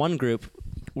one group,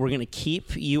 we're going to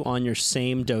keep you on your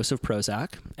same dose of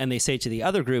Prozac. And they say to the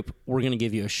other group, we're going to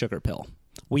give you a sugar pill.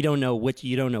 You don't know which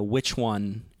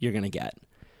one you're going to get.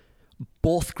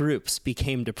 Both groups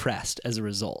became depressed as a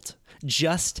result.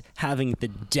 Just having the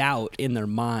doubt in their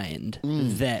mind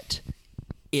that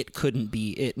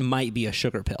it might be a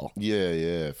sugar pill.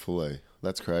 Yeah, fully.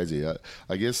 That's crazy.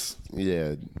 I guess,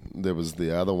 there was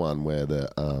the other one where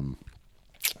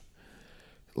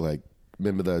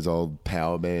remember those old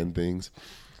power band things?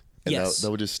 And yes. They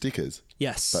were just stickers.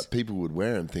 Yes. But people would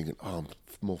wear them thinking, I'm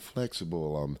more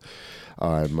flexible,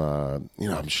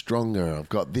 I'm stronger, I've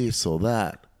got this or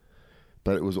that.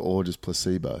 But it was all just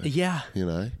placebo. Yeah.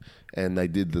 And they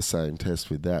did the same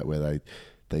test with that, where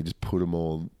they just put them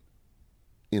all,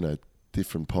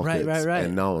 different pockets. Right.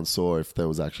 And no one saw if there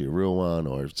was actually a real one,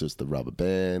 or if it's just the rubber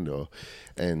band,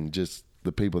 and just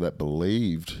the people that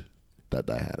believed that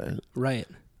they had it. Right.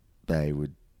 They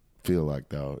would feel like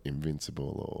they were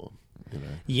invincible, or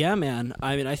Yeah, man.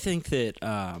 I think that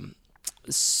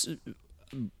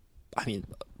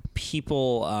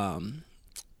people,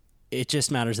 it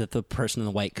just matters that the person in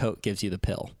the white coat gives you the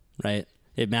pill, right?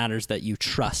 It matters that you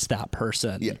trust that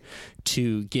person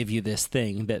to give you this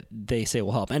thing that they say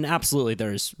will help. And absolutely,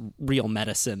 there's real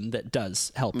medicine that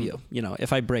does help you.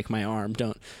 If I break my arm,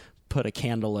 don't put a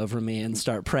candle over me and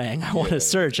start praying. I want a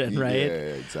surgeon, right?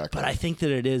 Yeah, exactly. But I think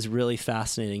that it is really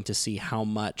fascinating to see how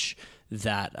much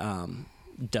that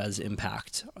does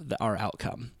impact our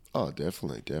outcome. Oh,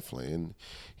 definitely. And,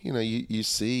 you know, you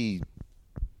see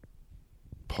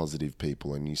positive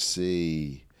people and you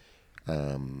see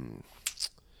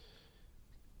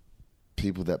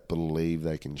people that believe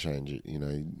they can change it. You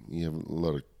know, you have a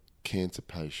lot of cancer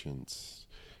patients,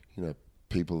 you know,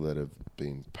 people that have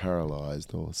been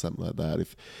paralyzed or something like that.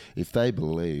 If they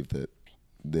believe that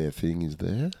their thing is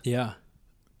there, Yeah.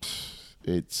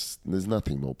 there's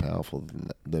nothing more powerful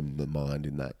than the mind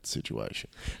in that situation.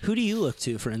 Who do you look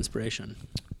to for inspiration?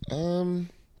 A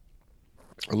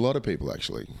lot of people,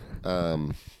 actually.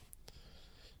 You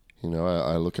know,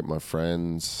 I look at my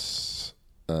friends.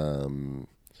 You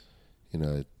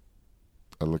know,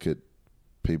 I look at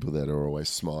people that are always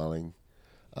smiling.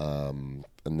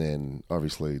 And then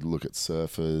obviously look at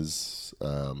surfers.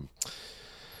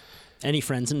 Any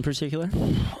friends in particular?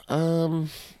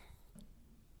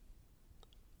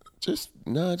 Just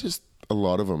a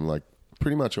lot of them. Like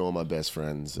pretty much all my best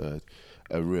friends are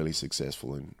really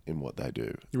successful in what they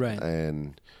do. Right.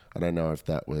 And I don't know if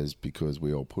that was because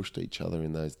we all pushed each other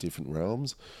in those different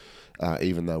realms.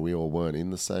 Even though we all weren't in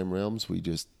the same realms, we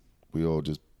all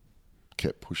just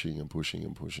kept pushing and pushing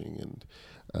and pushing.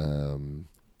 And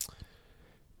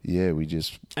yeah, we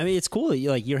just... I mean, it's cool that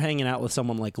you're hanging out with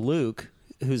someone like Luke,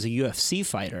 who's a UFC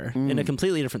fighter in a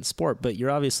completely different sport, but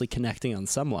you're obviously connecting on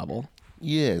some level.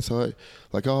 Yeah, so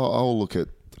I'll look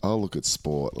at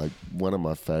sport. Like one of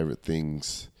my favorite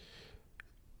things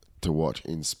to watch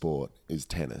in sport is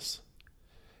tennis,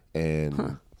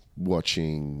 and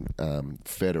watching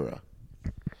Federer.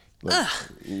 Like,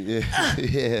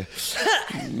 yeah.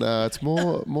 No, it's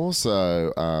more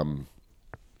so.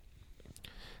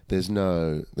 There's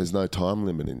no time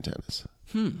limit in tennis.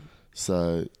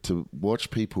 So to watch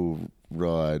people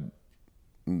ride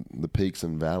the peaks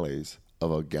and valleys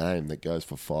of a game that goes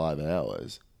for 5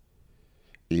 hours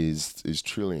is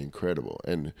truly incredible.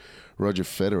 And Roger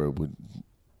Federer would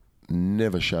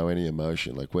never show any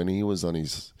emotion. Like when he was on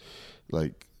his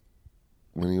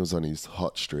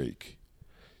hot streak,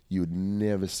 you would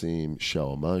never see him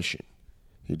show emotion.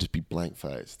 He'd just be blank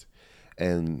faced,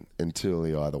 and until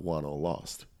he either won or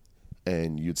lost,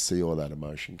 and you'd see all that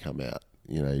emotion come out.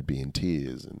 You know, he'd be in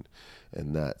tears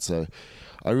and that. So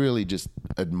I really just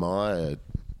admire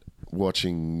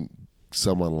watching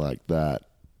someone like that,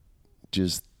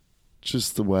 just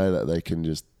the way that they can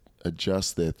just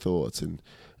adjust their thoughts and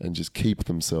just keep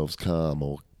themselves calm,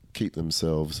 or keep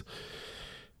themselves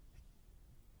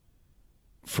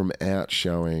from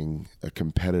outshowing a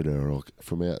competitor, or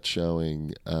from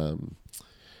outshowing,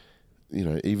 you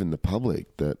know, even the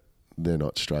public, that they're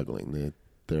not struggling.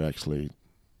 They're actually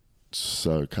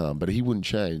so calm. But he wouldn't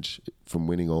change from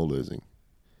winning or losing.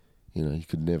 You know, you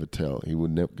could never tell. He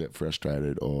would never get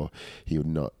frustrated, or he would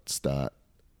not start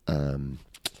throwing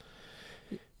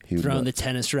the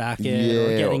tennis racket,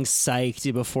 or getting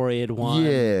psyched before he had won.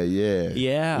 Yeah.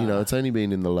 Yeah. You know, it's only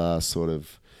been in the last sort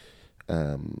of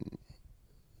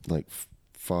like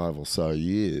 5 or so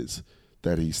years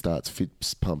that he starts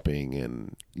fist pumping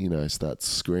and, you know, starts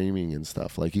screaming and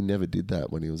stuff. Like he never did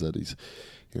that when he was at his,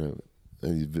 you know,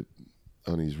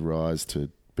 on his rise to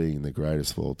being the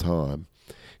greatest of all time.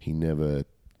 He never,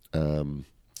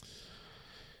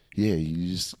 you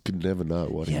just could never know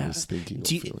what he was thinking or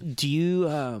feeling. Do you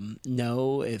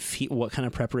know what kind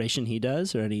of preparation he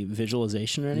does, or any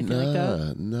visualization or anything like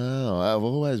that? No, I've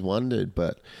always wondered,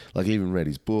 but like even read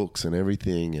his books and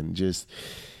everything, and just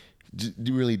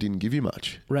really didn't give you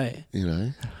much. Right. You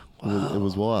know, it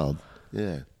was wild.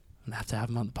 Yeah. I'm gonna have to have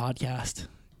him on the podcast.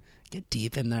 Get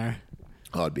deep in there.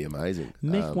 Oh, it'd be amazing.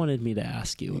 Mick wanted me to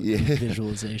ask you what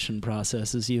visualization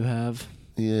processes you have.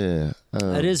 Yeah.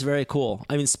 That is very cool.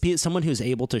 I mean, someone who's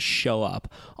able to show up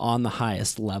on the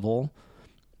highest level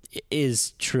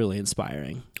is truly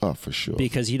inspiring. Oh, for sure.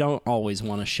 Because you don't always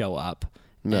want to show up.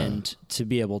 No. And to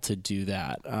be able to do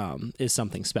that is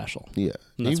something special. Yeah.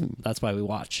 And that's why we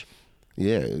watch.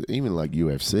 Yeah, even like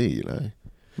UFC, you know.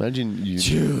 Imagine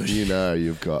you know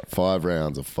you've got 5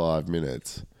 rounds of 5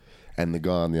 minutes, and the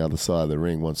guy on the other side of the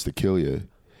ring wants to kill you,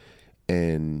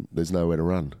 and there's nowhere to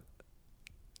run.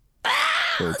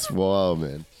 It's wild,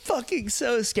 man. Fucking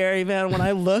so scary, man. When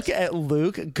I look at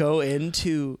Luke go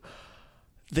into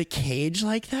the cage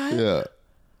like that. Yeah.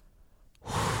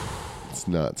 It's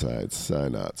nuts, eh? It's so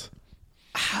nuts.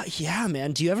 Yeah,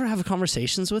 man. Do you ever have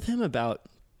conversations with him about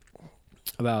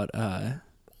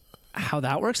how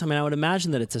that works? I mean, I would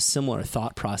imagine that it's a similar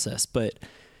thought process, but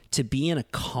to be in a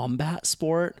combat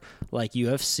sport like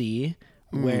UFC,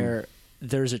 where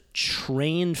there's a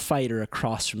trained fighter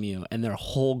across from you and their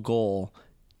whole goal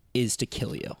is to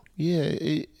kill you. Yeah,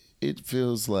 it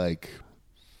feels like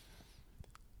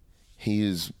he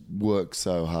has worked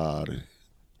so hard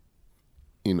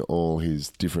in all his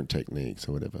different techniques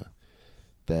or whatever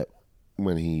that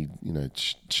when he,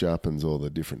 sharpens all the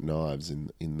different knives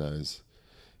in those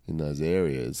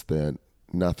areas, that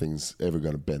nothing's ever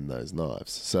going to bend those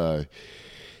knives. So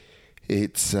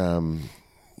it's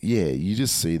you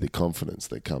just see the confidence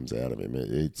that comes out of him.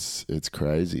 It's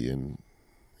crazy, and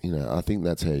I think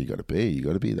that's how you got to be. You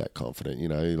got to be that confident.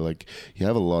 Like you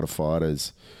have a lot of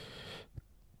fighters.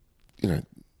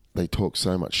 They talk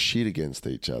so much shit against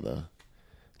each other.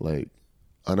 Like,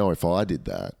 I know if I did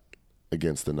that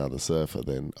against another surfer,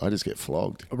 then I just get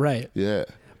flogged. Right. Yeah.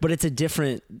 But it's a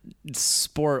different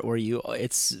sport where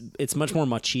it's much more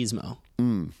machismo,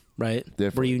 right?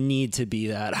 Definitely. Where you need to be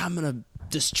that, I'm going to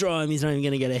destroy him. He's not even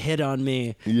going to get a hit on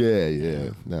me.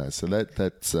 Yeah. No, so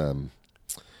that's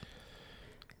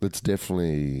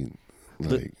definitely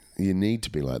like, you need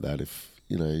to be like that if,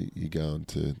 you go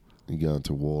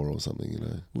into war or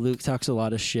something, Luke talks a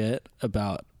lot of shit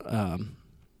about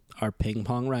our ping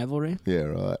pong rivalry. Yeah,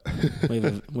 right. we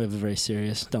have a very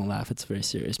serious, don't laugh, it's a very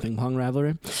serious ping pong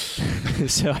rivalry.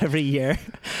 So every year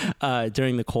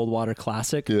during the Coldwater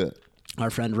Classic, our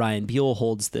friend Ryan Buell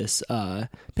holds this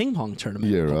ping pong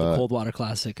tournament called the Coldwater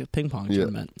Classic ping pong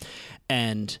tournament.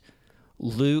 And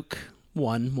Luke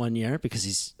won one year because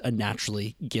he's a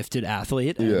naturally gifted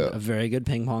athlete and a very good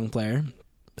ping pong player.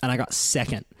 And I got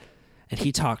second. And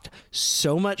he talked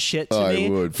so much shit to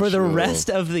me for the rest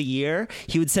of the year.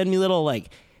 He would send me little like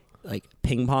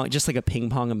ping pong, just like a ping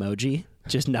pong emoji,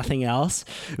 just nothing else.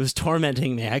 It was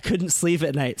tormenting me. I couldn't sleep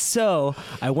at night. So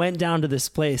I went down to this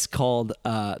place called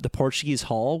the Portuguese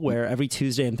Hall, where every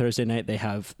Tuesday and Thursday night they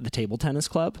have the table tennis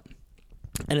club.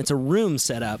 And it's a room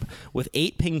set up with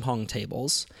 8 ping pong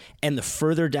tables. And the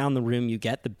further down the room you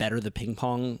get, the better the ping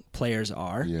pong players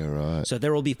are. Yeah, right. So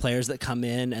there will be players that come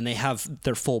in and they have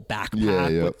their full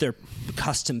backpack with their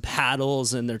custom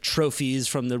paddles and their trophies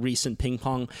from the recent ping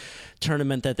pong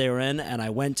tournament that they were in. And I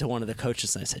went to one of the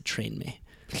coaches and I said, train me.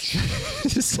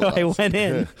 So I went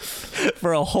in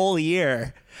for a whole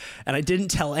year and I didn't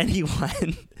tell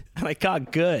anyone. And I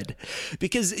got good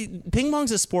because ping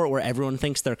pong's a sport where everyone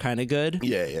thinks they're kind of good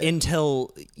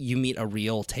until you meet a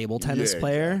real table tennis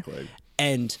player. Exactly.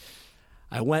 And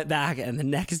I went back and the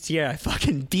next year I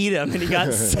fucking beat him and he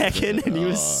got second and he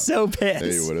was so pissed.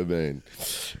 He would have been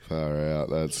far out.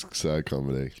 That's so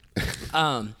comedy.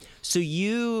 So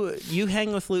you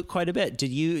hang with Luke quite a bit.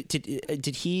 Did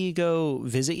he go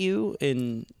visit you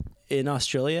in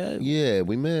Australia? Yeah,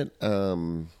 we met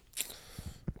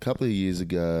couple of years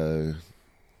ago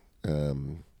at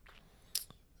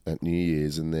New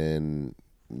Year's, and then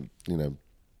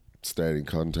stayed in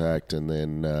contact, and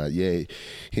then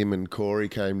him and Corey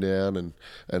came down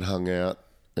and hung out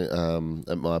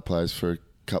at my place for a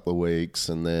couple of weeks,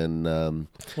 and then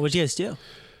what did you guys do?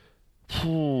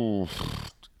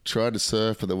 Tried to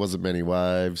surf, but there wasn't many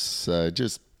waves, so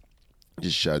just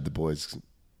showed the boys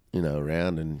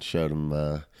around and showed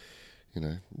them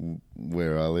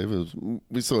where I live.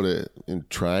 We sort of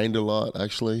trained a lot,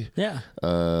 actually. Yeah.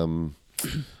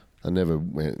 I never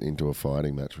went into a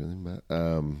fighting match with him, but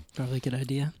probably a good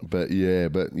idea. But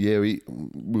we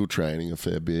were training a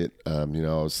fair bit. I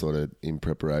was sort of in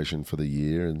preparation for the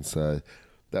year, and so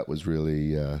that was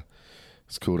really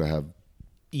it's cool to have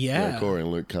Corey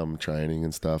and Luke come training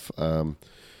and stuff. But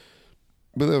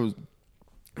that was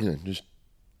just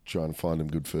trying to find them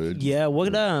good food. Yeah.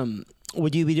 What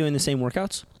would you be doing the same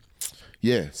workouts?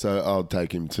 Yeah, so I'll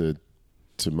take him to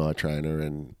my trainer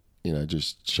and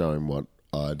just show him what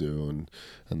I do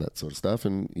and that sort of stuff.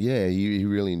 And he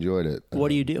really enjoyed it. What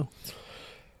do you do?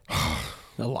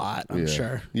 A lot, I'm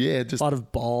sure. Yeah, just a lot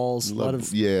of balls, a lot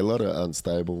of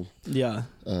unstable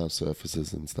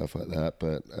surfaces and stuff like that.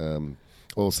 But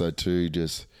also too,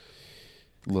 just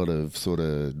a lot of sort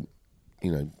of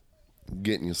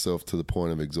getting yourself to the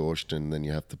point of exhaustion, then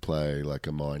you have to play like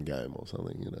a mind game or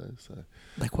something, So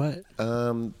like what?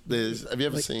 Have you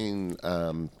ever seen?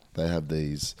 They have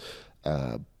these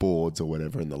boards or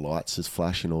whatever, and the lights just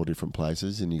flash in all different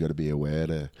places, and you got to be aware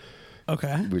to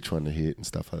which one to hit and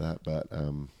stuff like that. But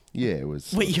it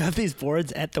was. Wait, you have these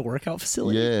boards at the workout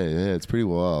facility? Yeah, it's pretty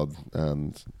wild.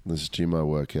 This gym I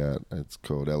work at, it's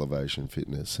called Elevation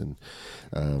Fitness, and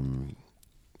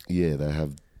they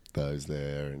have those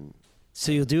there. And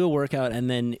so you'll do a workout, and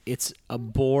then it's a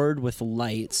board with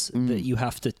lights that you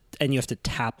have to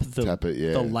tap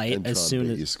the light and as soon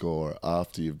as you score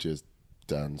after you've just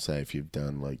done. Say if you've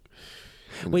done like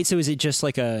Wait, so is it just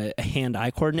like a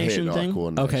hand-eye coordination Hand-eye thing?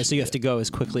 coordination, Okay, so you have yeah. to go as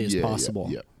quickly as Yeah, possible.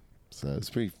 Yeah. So it's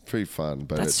pretty fun,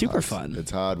 but That's it's super hard. fun.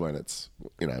 It's hard when it's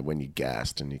when you're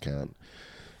gassed and you can't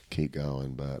keep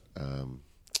going. But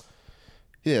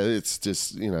yeah, it's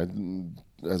just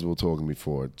as we were talking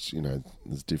before, it's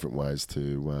there's different ways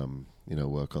to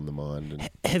work on the mind. And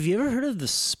Have you ever heard of the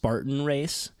Spartan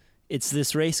race? It's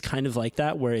this race kind of like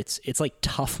that where it's like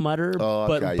Tough Mudder,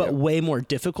 but way more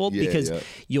difficult because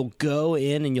you'll go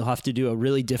in and you'll have to do a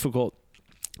really difficult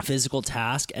physical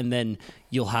task, and then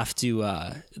you'll have to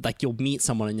you'll meet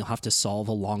someone and you'll have to solve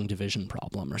a long division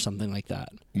problem or something like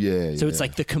that. Yeah. So it's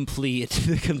like the complete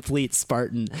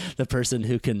Spartan, the person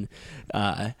who can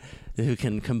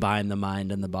combine the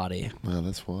mind and the body. Wow,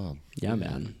 that's wild. Yeah,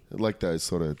 man. Like those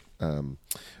sort of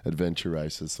adventure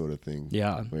races sort of thing.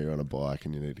 Yeah. Where you're on a bike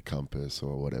and you need a compass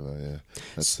or whatever. Yeah,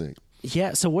 that's sick.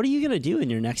 Yeah. So what are you gonna do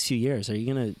in your next few years? Are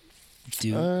you gonna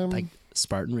do like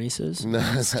Spartan races? No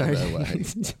way.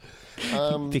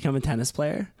 Become a tennis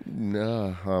player?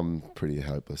 No, I'm pretty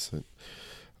hopeless at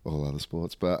all other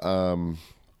sports. But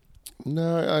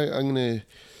no,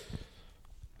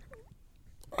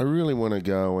 I really want to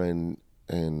go and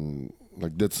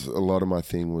like that's a lot of my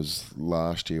thing was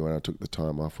last year when I took the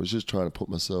time off was just trying to put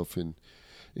myself in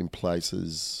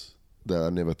places that I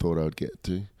never thought I'd get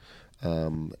to.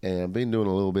 And I've been doing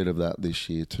a little bit of that this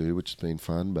year too, which has been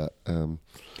fun. But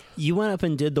you went up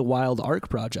and did the Wild Ark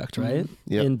project, right?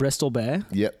 Yep. In Bristol Bay.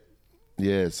 Yep.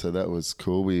 Yeah, so that was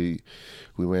cool. We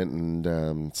went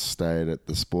and stayed at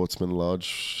the Sportsman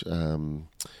Lodge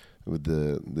with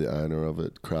the owner of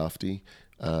it, Crafty,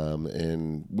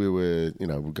 and we were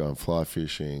we're going fly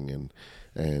fishing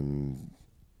and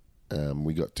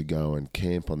we got to go and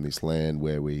camp on this land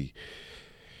where we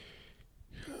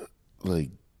like.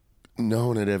 No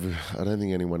one had ever. I don't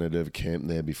think anyone had ever camped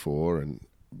there before, and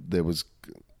there was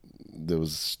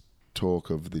talk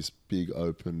of this big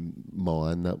open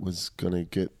mine that was going to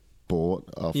get bought.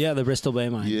 Yeah, the Bristol Bay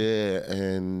mine. Yeah,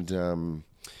 and so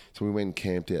we went and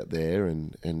camped out there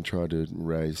and tried to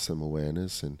raise some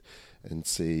awareness and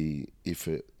see if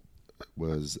it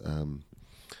was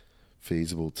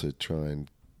feasible to try and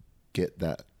get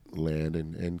that land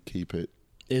and keep it.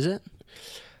 Is it?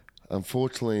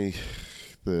 Unfortunately,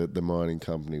 the mining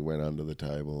company went under the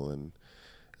table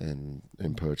and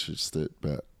purchased it,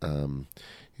 but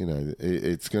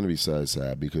it's going to be so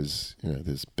sad because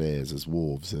there's bears, there's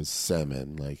wolves, there's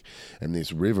salmon, and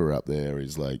this river up there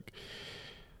is like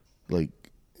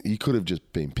you could have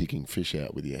just been picking fish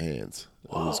out with your hands.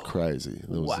 Whoa. It was crazy.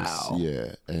 Wow.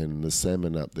 And the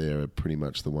salmon up there are pretty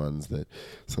much the ones that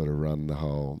sort of run the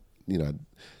whole.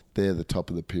 They're the top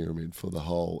of the pyramid for the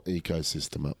whole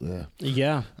ecosystem up there.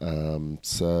 Yeah.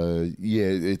 So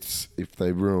it's if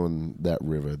they ruin that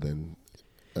river, then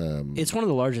it's one of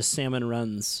the largest salmon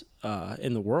runs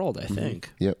in the world, I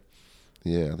think. Yep.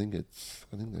 Yeah, I think they.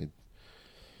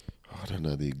 I don't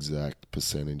know the exact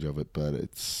percentage of it, but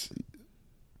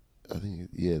I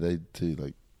think they do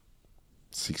like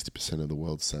 60% of the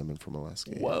world's salmon from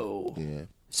Alaska. Whoa. Yeah.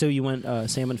 So you went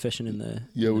salmon fishing in the...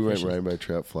 Yeah, we went fishing. rainbow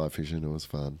trout fly fishing. It was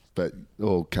fun. But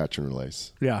all catch and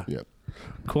release. Yeah. Yep.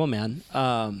 Cool, man.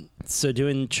 So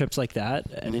doing trips like that,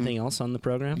 anything else on the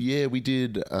program? Yeah, we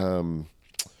did another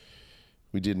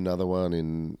one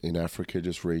in Africa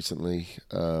just recently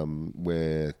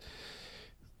where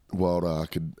Wild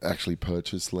Ark had actually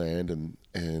purchased land and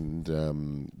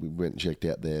we went and checked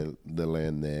out the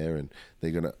land there, and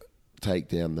they're going to take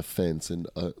down the fence and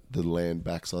the land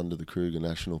backs onto the Kruger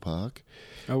National Park.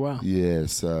 Oh, wow. Yeah,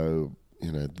 so,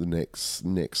 the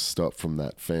next stop from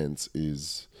that fence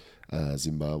is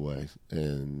Zimbabwe.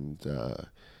 And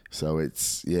so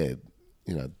it's, the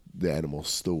animals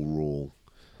still rule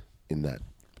in that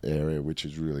area, which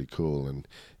is really cool. And,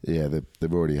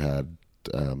 they've already had,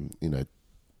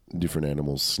 different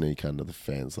animals sneak under the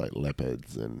fence, like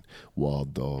leopards and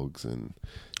wild dogs, and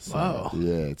so, wow,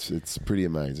 yeah, it's pretty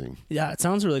amazing. Yeah, it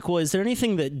sounds really cool. Is there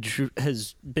anything that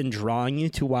has been drawing you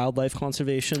to wildlife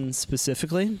conservation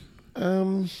specifically?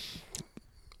 No,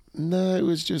 it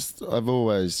was just I've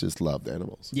always just loved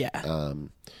animals. Yeah,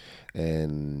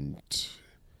 and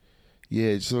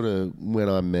sort of when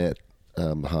I met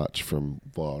Hutch from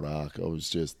Wild Ark, it was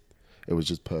just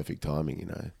perfect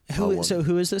timing, So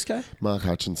who is this guy? Mark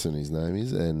Hutchinson, his name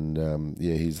is, and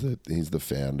he's the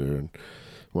founder and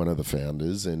one of the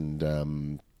founders,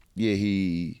 and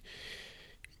he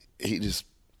just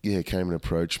came and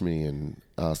approached me and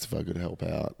asked if I could help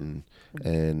out, and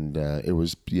it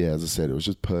was as I said, it was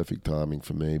just perfect timing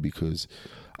for me because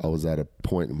I was at a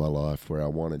point in my life where I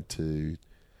wanted to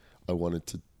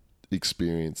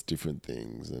experience different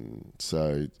things, and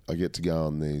so I get to go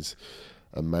on these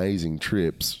amazing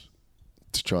trips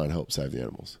to try and help save the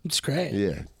animals. It's great.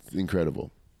 Yeah, it's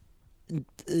incredible.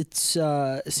 It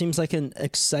seems like an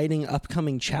exciting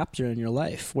upcoming chapter in your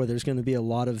life where there's going to be a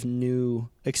lot of new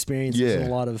experiences and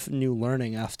a lot of new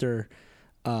learning after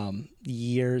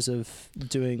years of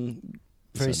doing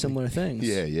very similar things.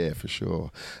 Yeah, for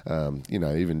sure.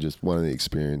 Even just one of the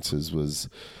experiences was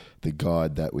the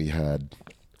guide that we had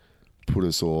put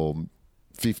us all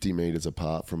 50 meters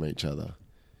apart from each other,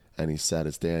 and he sat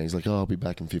us down. He's like, "Oh, I'll be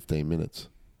back in 15 minutes,"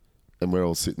 and we're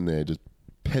all sitting there just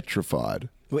petrified.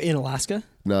 In Alaska?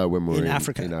 No, when we were in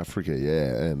Africa. In Africa,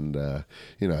 yeah, and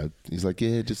he's like,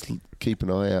 "Yeah, just keep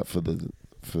an eye out for the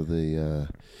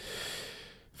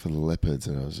leopards,"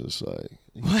 and I was just like,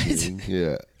 "What?" Kidding?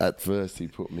 Yeah. At first, he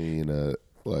put me in I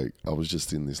was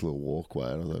just in this little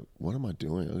walkway, and I was like, "What am I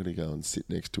doing? I'm gonna go and sit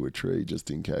next to a tree just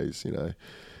in case, in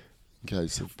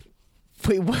case of."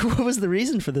 Wait, what was the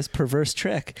reason for this perverse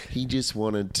trick? He just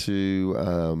wanted to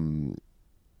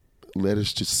let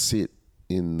us just sit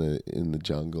in the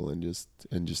jungle and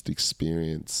just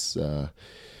experience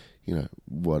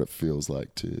what it feels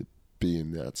like to be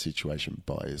in that situation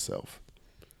by yourself,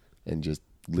 and just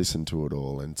listen to it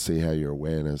all and see how your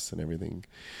awareness and everything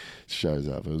shows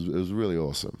up. It was really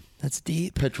awesome. That's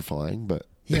deep. Petrifying, but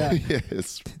yeah,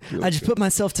 it's really I just put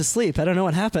myself to sleep. I don't know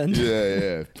what happened.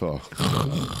 Yeah. Oh,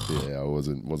 yeah, I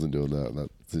wasn't doing that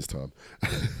this time.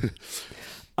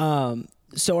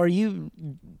 So are you?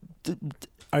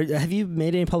 Have you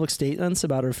made any public statements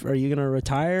about, or are you going to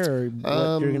retire, or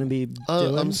what you're going to be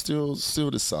doing? I'm still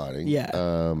deciding.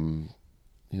 Yeah.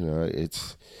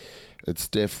 It's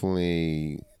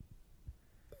definitely,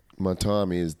 my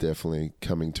time is definitely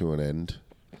coming to an end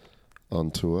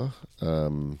on tour.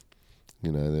 You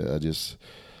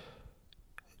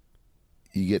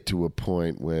get to a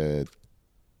point where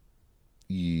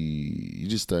you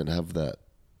just don't have that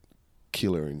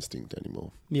killer instinct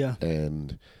anymore. Yeah.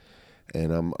 And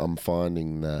I'm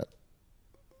finding that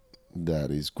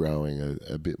is growing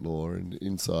a bit more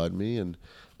inside me,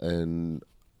 and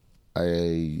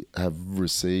I have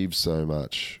received so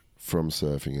much from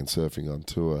surfing and surfing on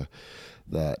tour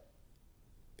that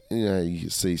you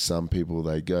see some people,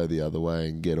 they go the other way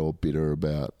and get all bitter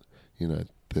about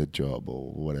their job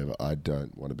or whatever. I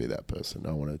don't want to be that person.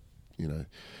 I want to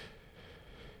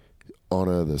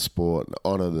honor the sport,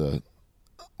 honor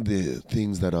the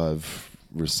things that I've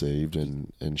received,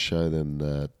 and show them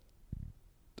that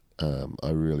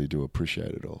I really do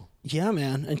appreciate it all. Yeah,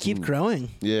 man, and keep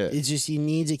growing. Yeah, it's just you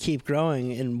need to keep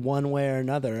growing in one way or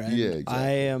another. And yeah,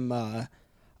 exactly.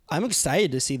 I'm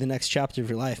excited to see the next chapter of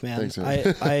your life, man. Thanks,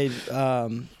 man.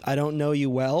 I don't know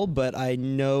you well, but I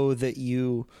know that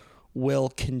you will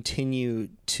continue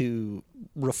to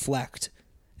reflect,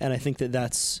 and I think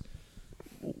that's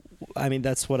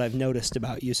what I've noticed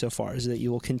about you so far, is that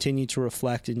you will continue to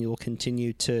reflect and you will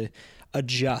continue to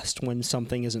adjust when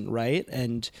something isn't right,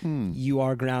 and you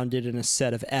are grounded in a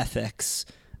set of ethics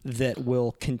that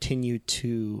will continue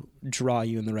to draw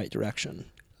you in the right direction.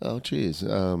 Oh, cheers.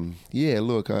 Yeah,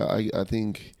 look, I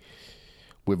think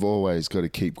we've always got to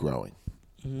keep growing.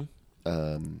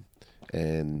 Mm-hmm.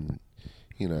 And,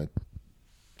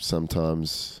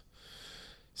 sometimes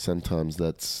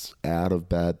that's out of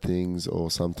bad things, or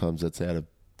sometimes that's out of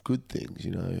good things,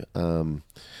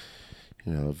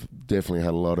 I've definitely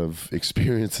had a lot of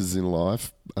experiences in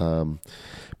life,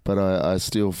 but I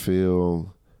still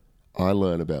feel I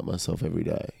learn about myself every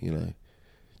day, even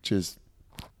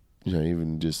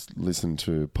just listen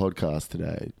to a podcast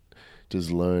today,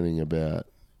 just learning about,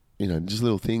 just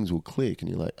little things will click and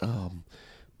you're like, oh,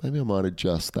 maybe I might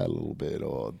adjust that a little bit,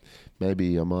 or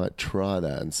maybe I might try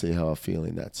that and see how I feel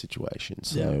in that situation.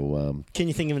 So, can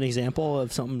you think of an example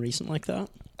of something recent like that?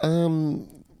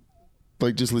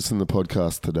 Like just listening to the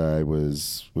podcast today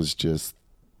was just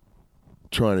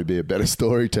trying to be a better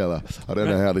storyteller. I don't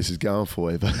know how this is going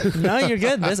for you, but no, you're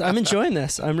good. I'm enjoying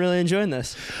this. I'm really enjoying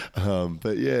this.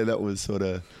 But yeah, that was sort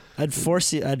of. I'd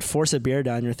force a beer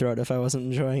down your throat if I wasn't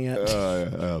enjoying it.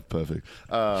 Oh, perfect.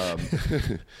 But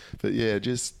yeah,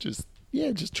 just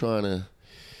trying to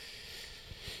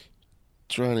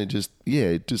just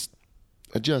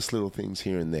adjust little things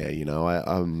here and there.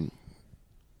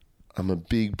 I'm a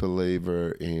big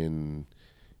believer in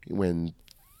when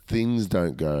things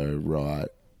don't go right,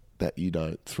 that you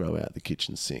don't throw out the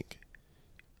kitchen sink.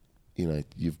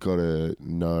 You've got to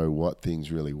know what things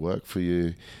really work for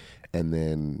you, and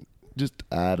then just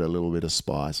add a little bit of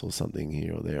spice or something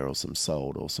here or there, or some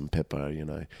salt or some pepper,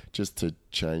 just to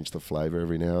change the flavor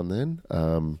every now and then.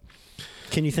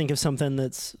 Can you think of something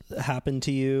that's happened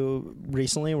to you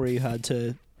recently where you had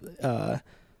to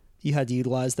You had to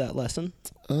utilize that lesson?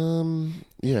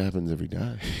 Yeah, it happens every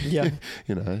day. Yeah.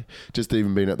 You know, just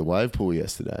even being at the wave pool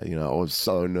yesterday, you know, I was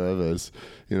so nervous,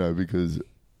 you know, because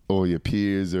all your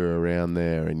peers are around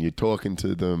there and you're talking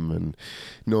to them, and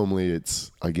normally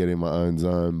I get in my own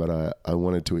zone, but I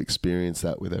wanted to experience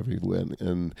that with everyone.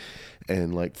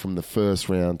 And like from the first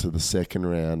round to the second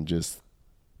round, just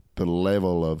the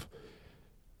level of,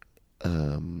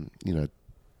 you know,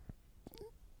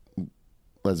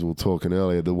 as we were talking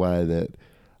earlier, the way that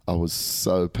I was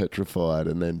so petrified,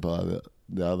 and then by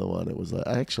the other one, it was like,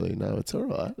 actually, no, it's all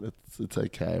right. It's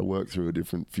okay. I worked through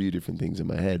few different things in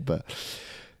my head, but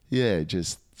yeah,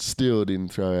 just still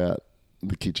didn't throw out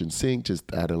the kitchen sink.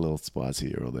 Just add a little spice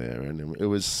here or there, and it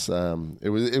was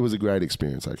a great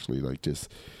experience actually. Like just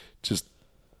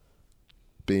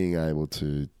being able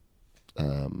to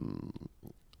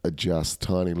adjust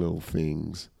tiny little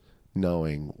things,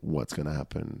 knowing what's going to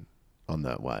happen on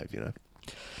that wave, you know.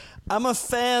 I'm a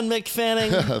fan, Mick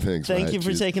Fanning. Thanks, Thank mate. you for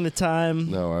Cheers. taking the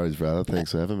time. No worries, brother.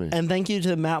 Thanks for having me. And thank you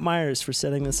to Matt Myers for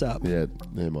setting this up. Yeah,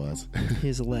 they're Myers.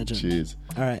 He's a legend. Cheers.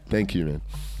 All right. Thank you, man.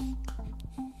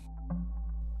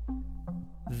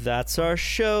 That's our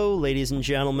show, ladies and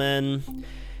gentlemen.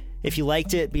 If you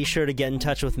liked it, be sure to get in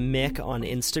touch with Mick on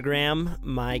Instagram.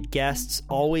 My guests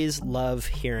always love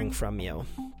hearing from you.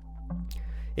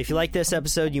 If you like this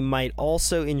episode, you might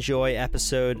also enjoy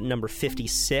episode number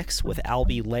 56 with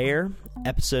Albie Lair,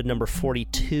 episode number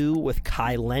 42 with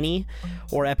Kai Lenny,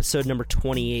 or episode number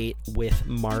 28 with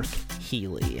Mark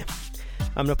Healy.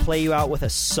 I'm going to play you out with a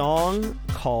song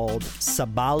called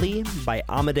Sabali by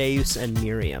Amadeus and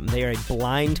Miriam. They are a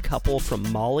blind couple from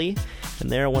Mali, and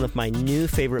they're one of my new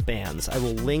favorite bands. I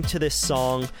will link to this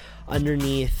song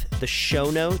underneath the show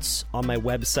notes on my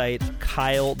website,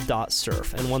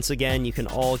 kyle.surf. And once again, you can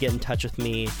all get in touch with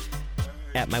me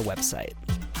at my website.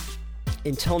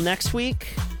 Until next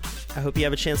week, I hope you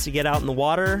have a chance to get out in the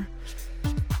water,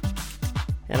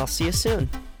 and I'll see you soon.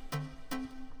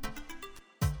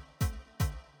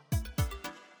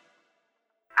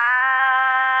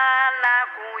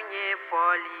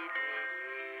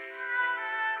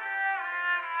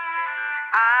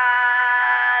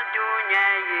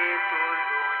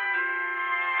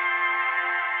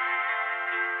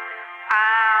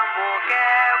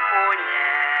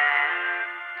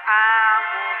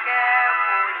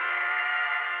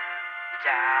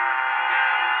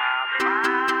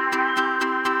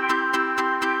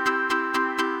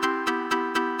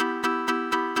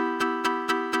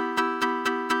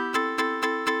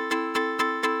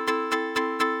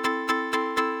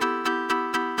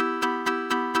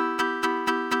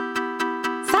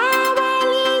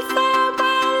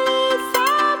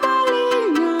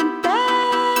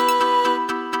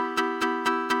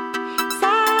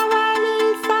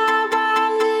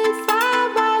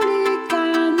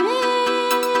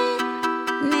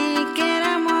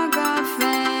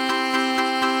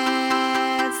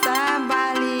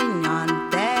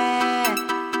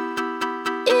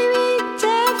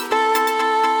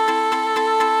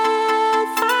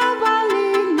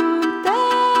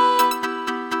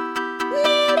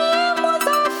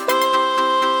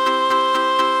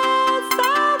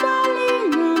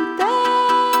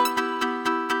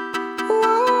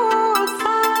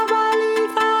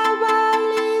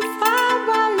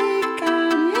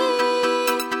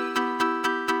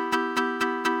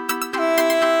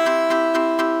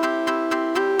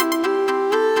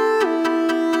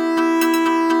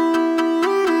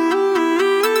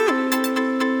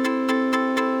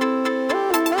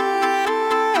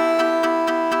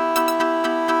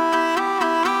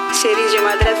 Chérie, je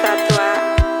m'adresse à toi.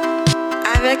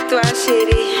 Avec toi,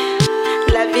 chérie,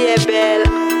 la vie est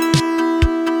belle.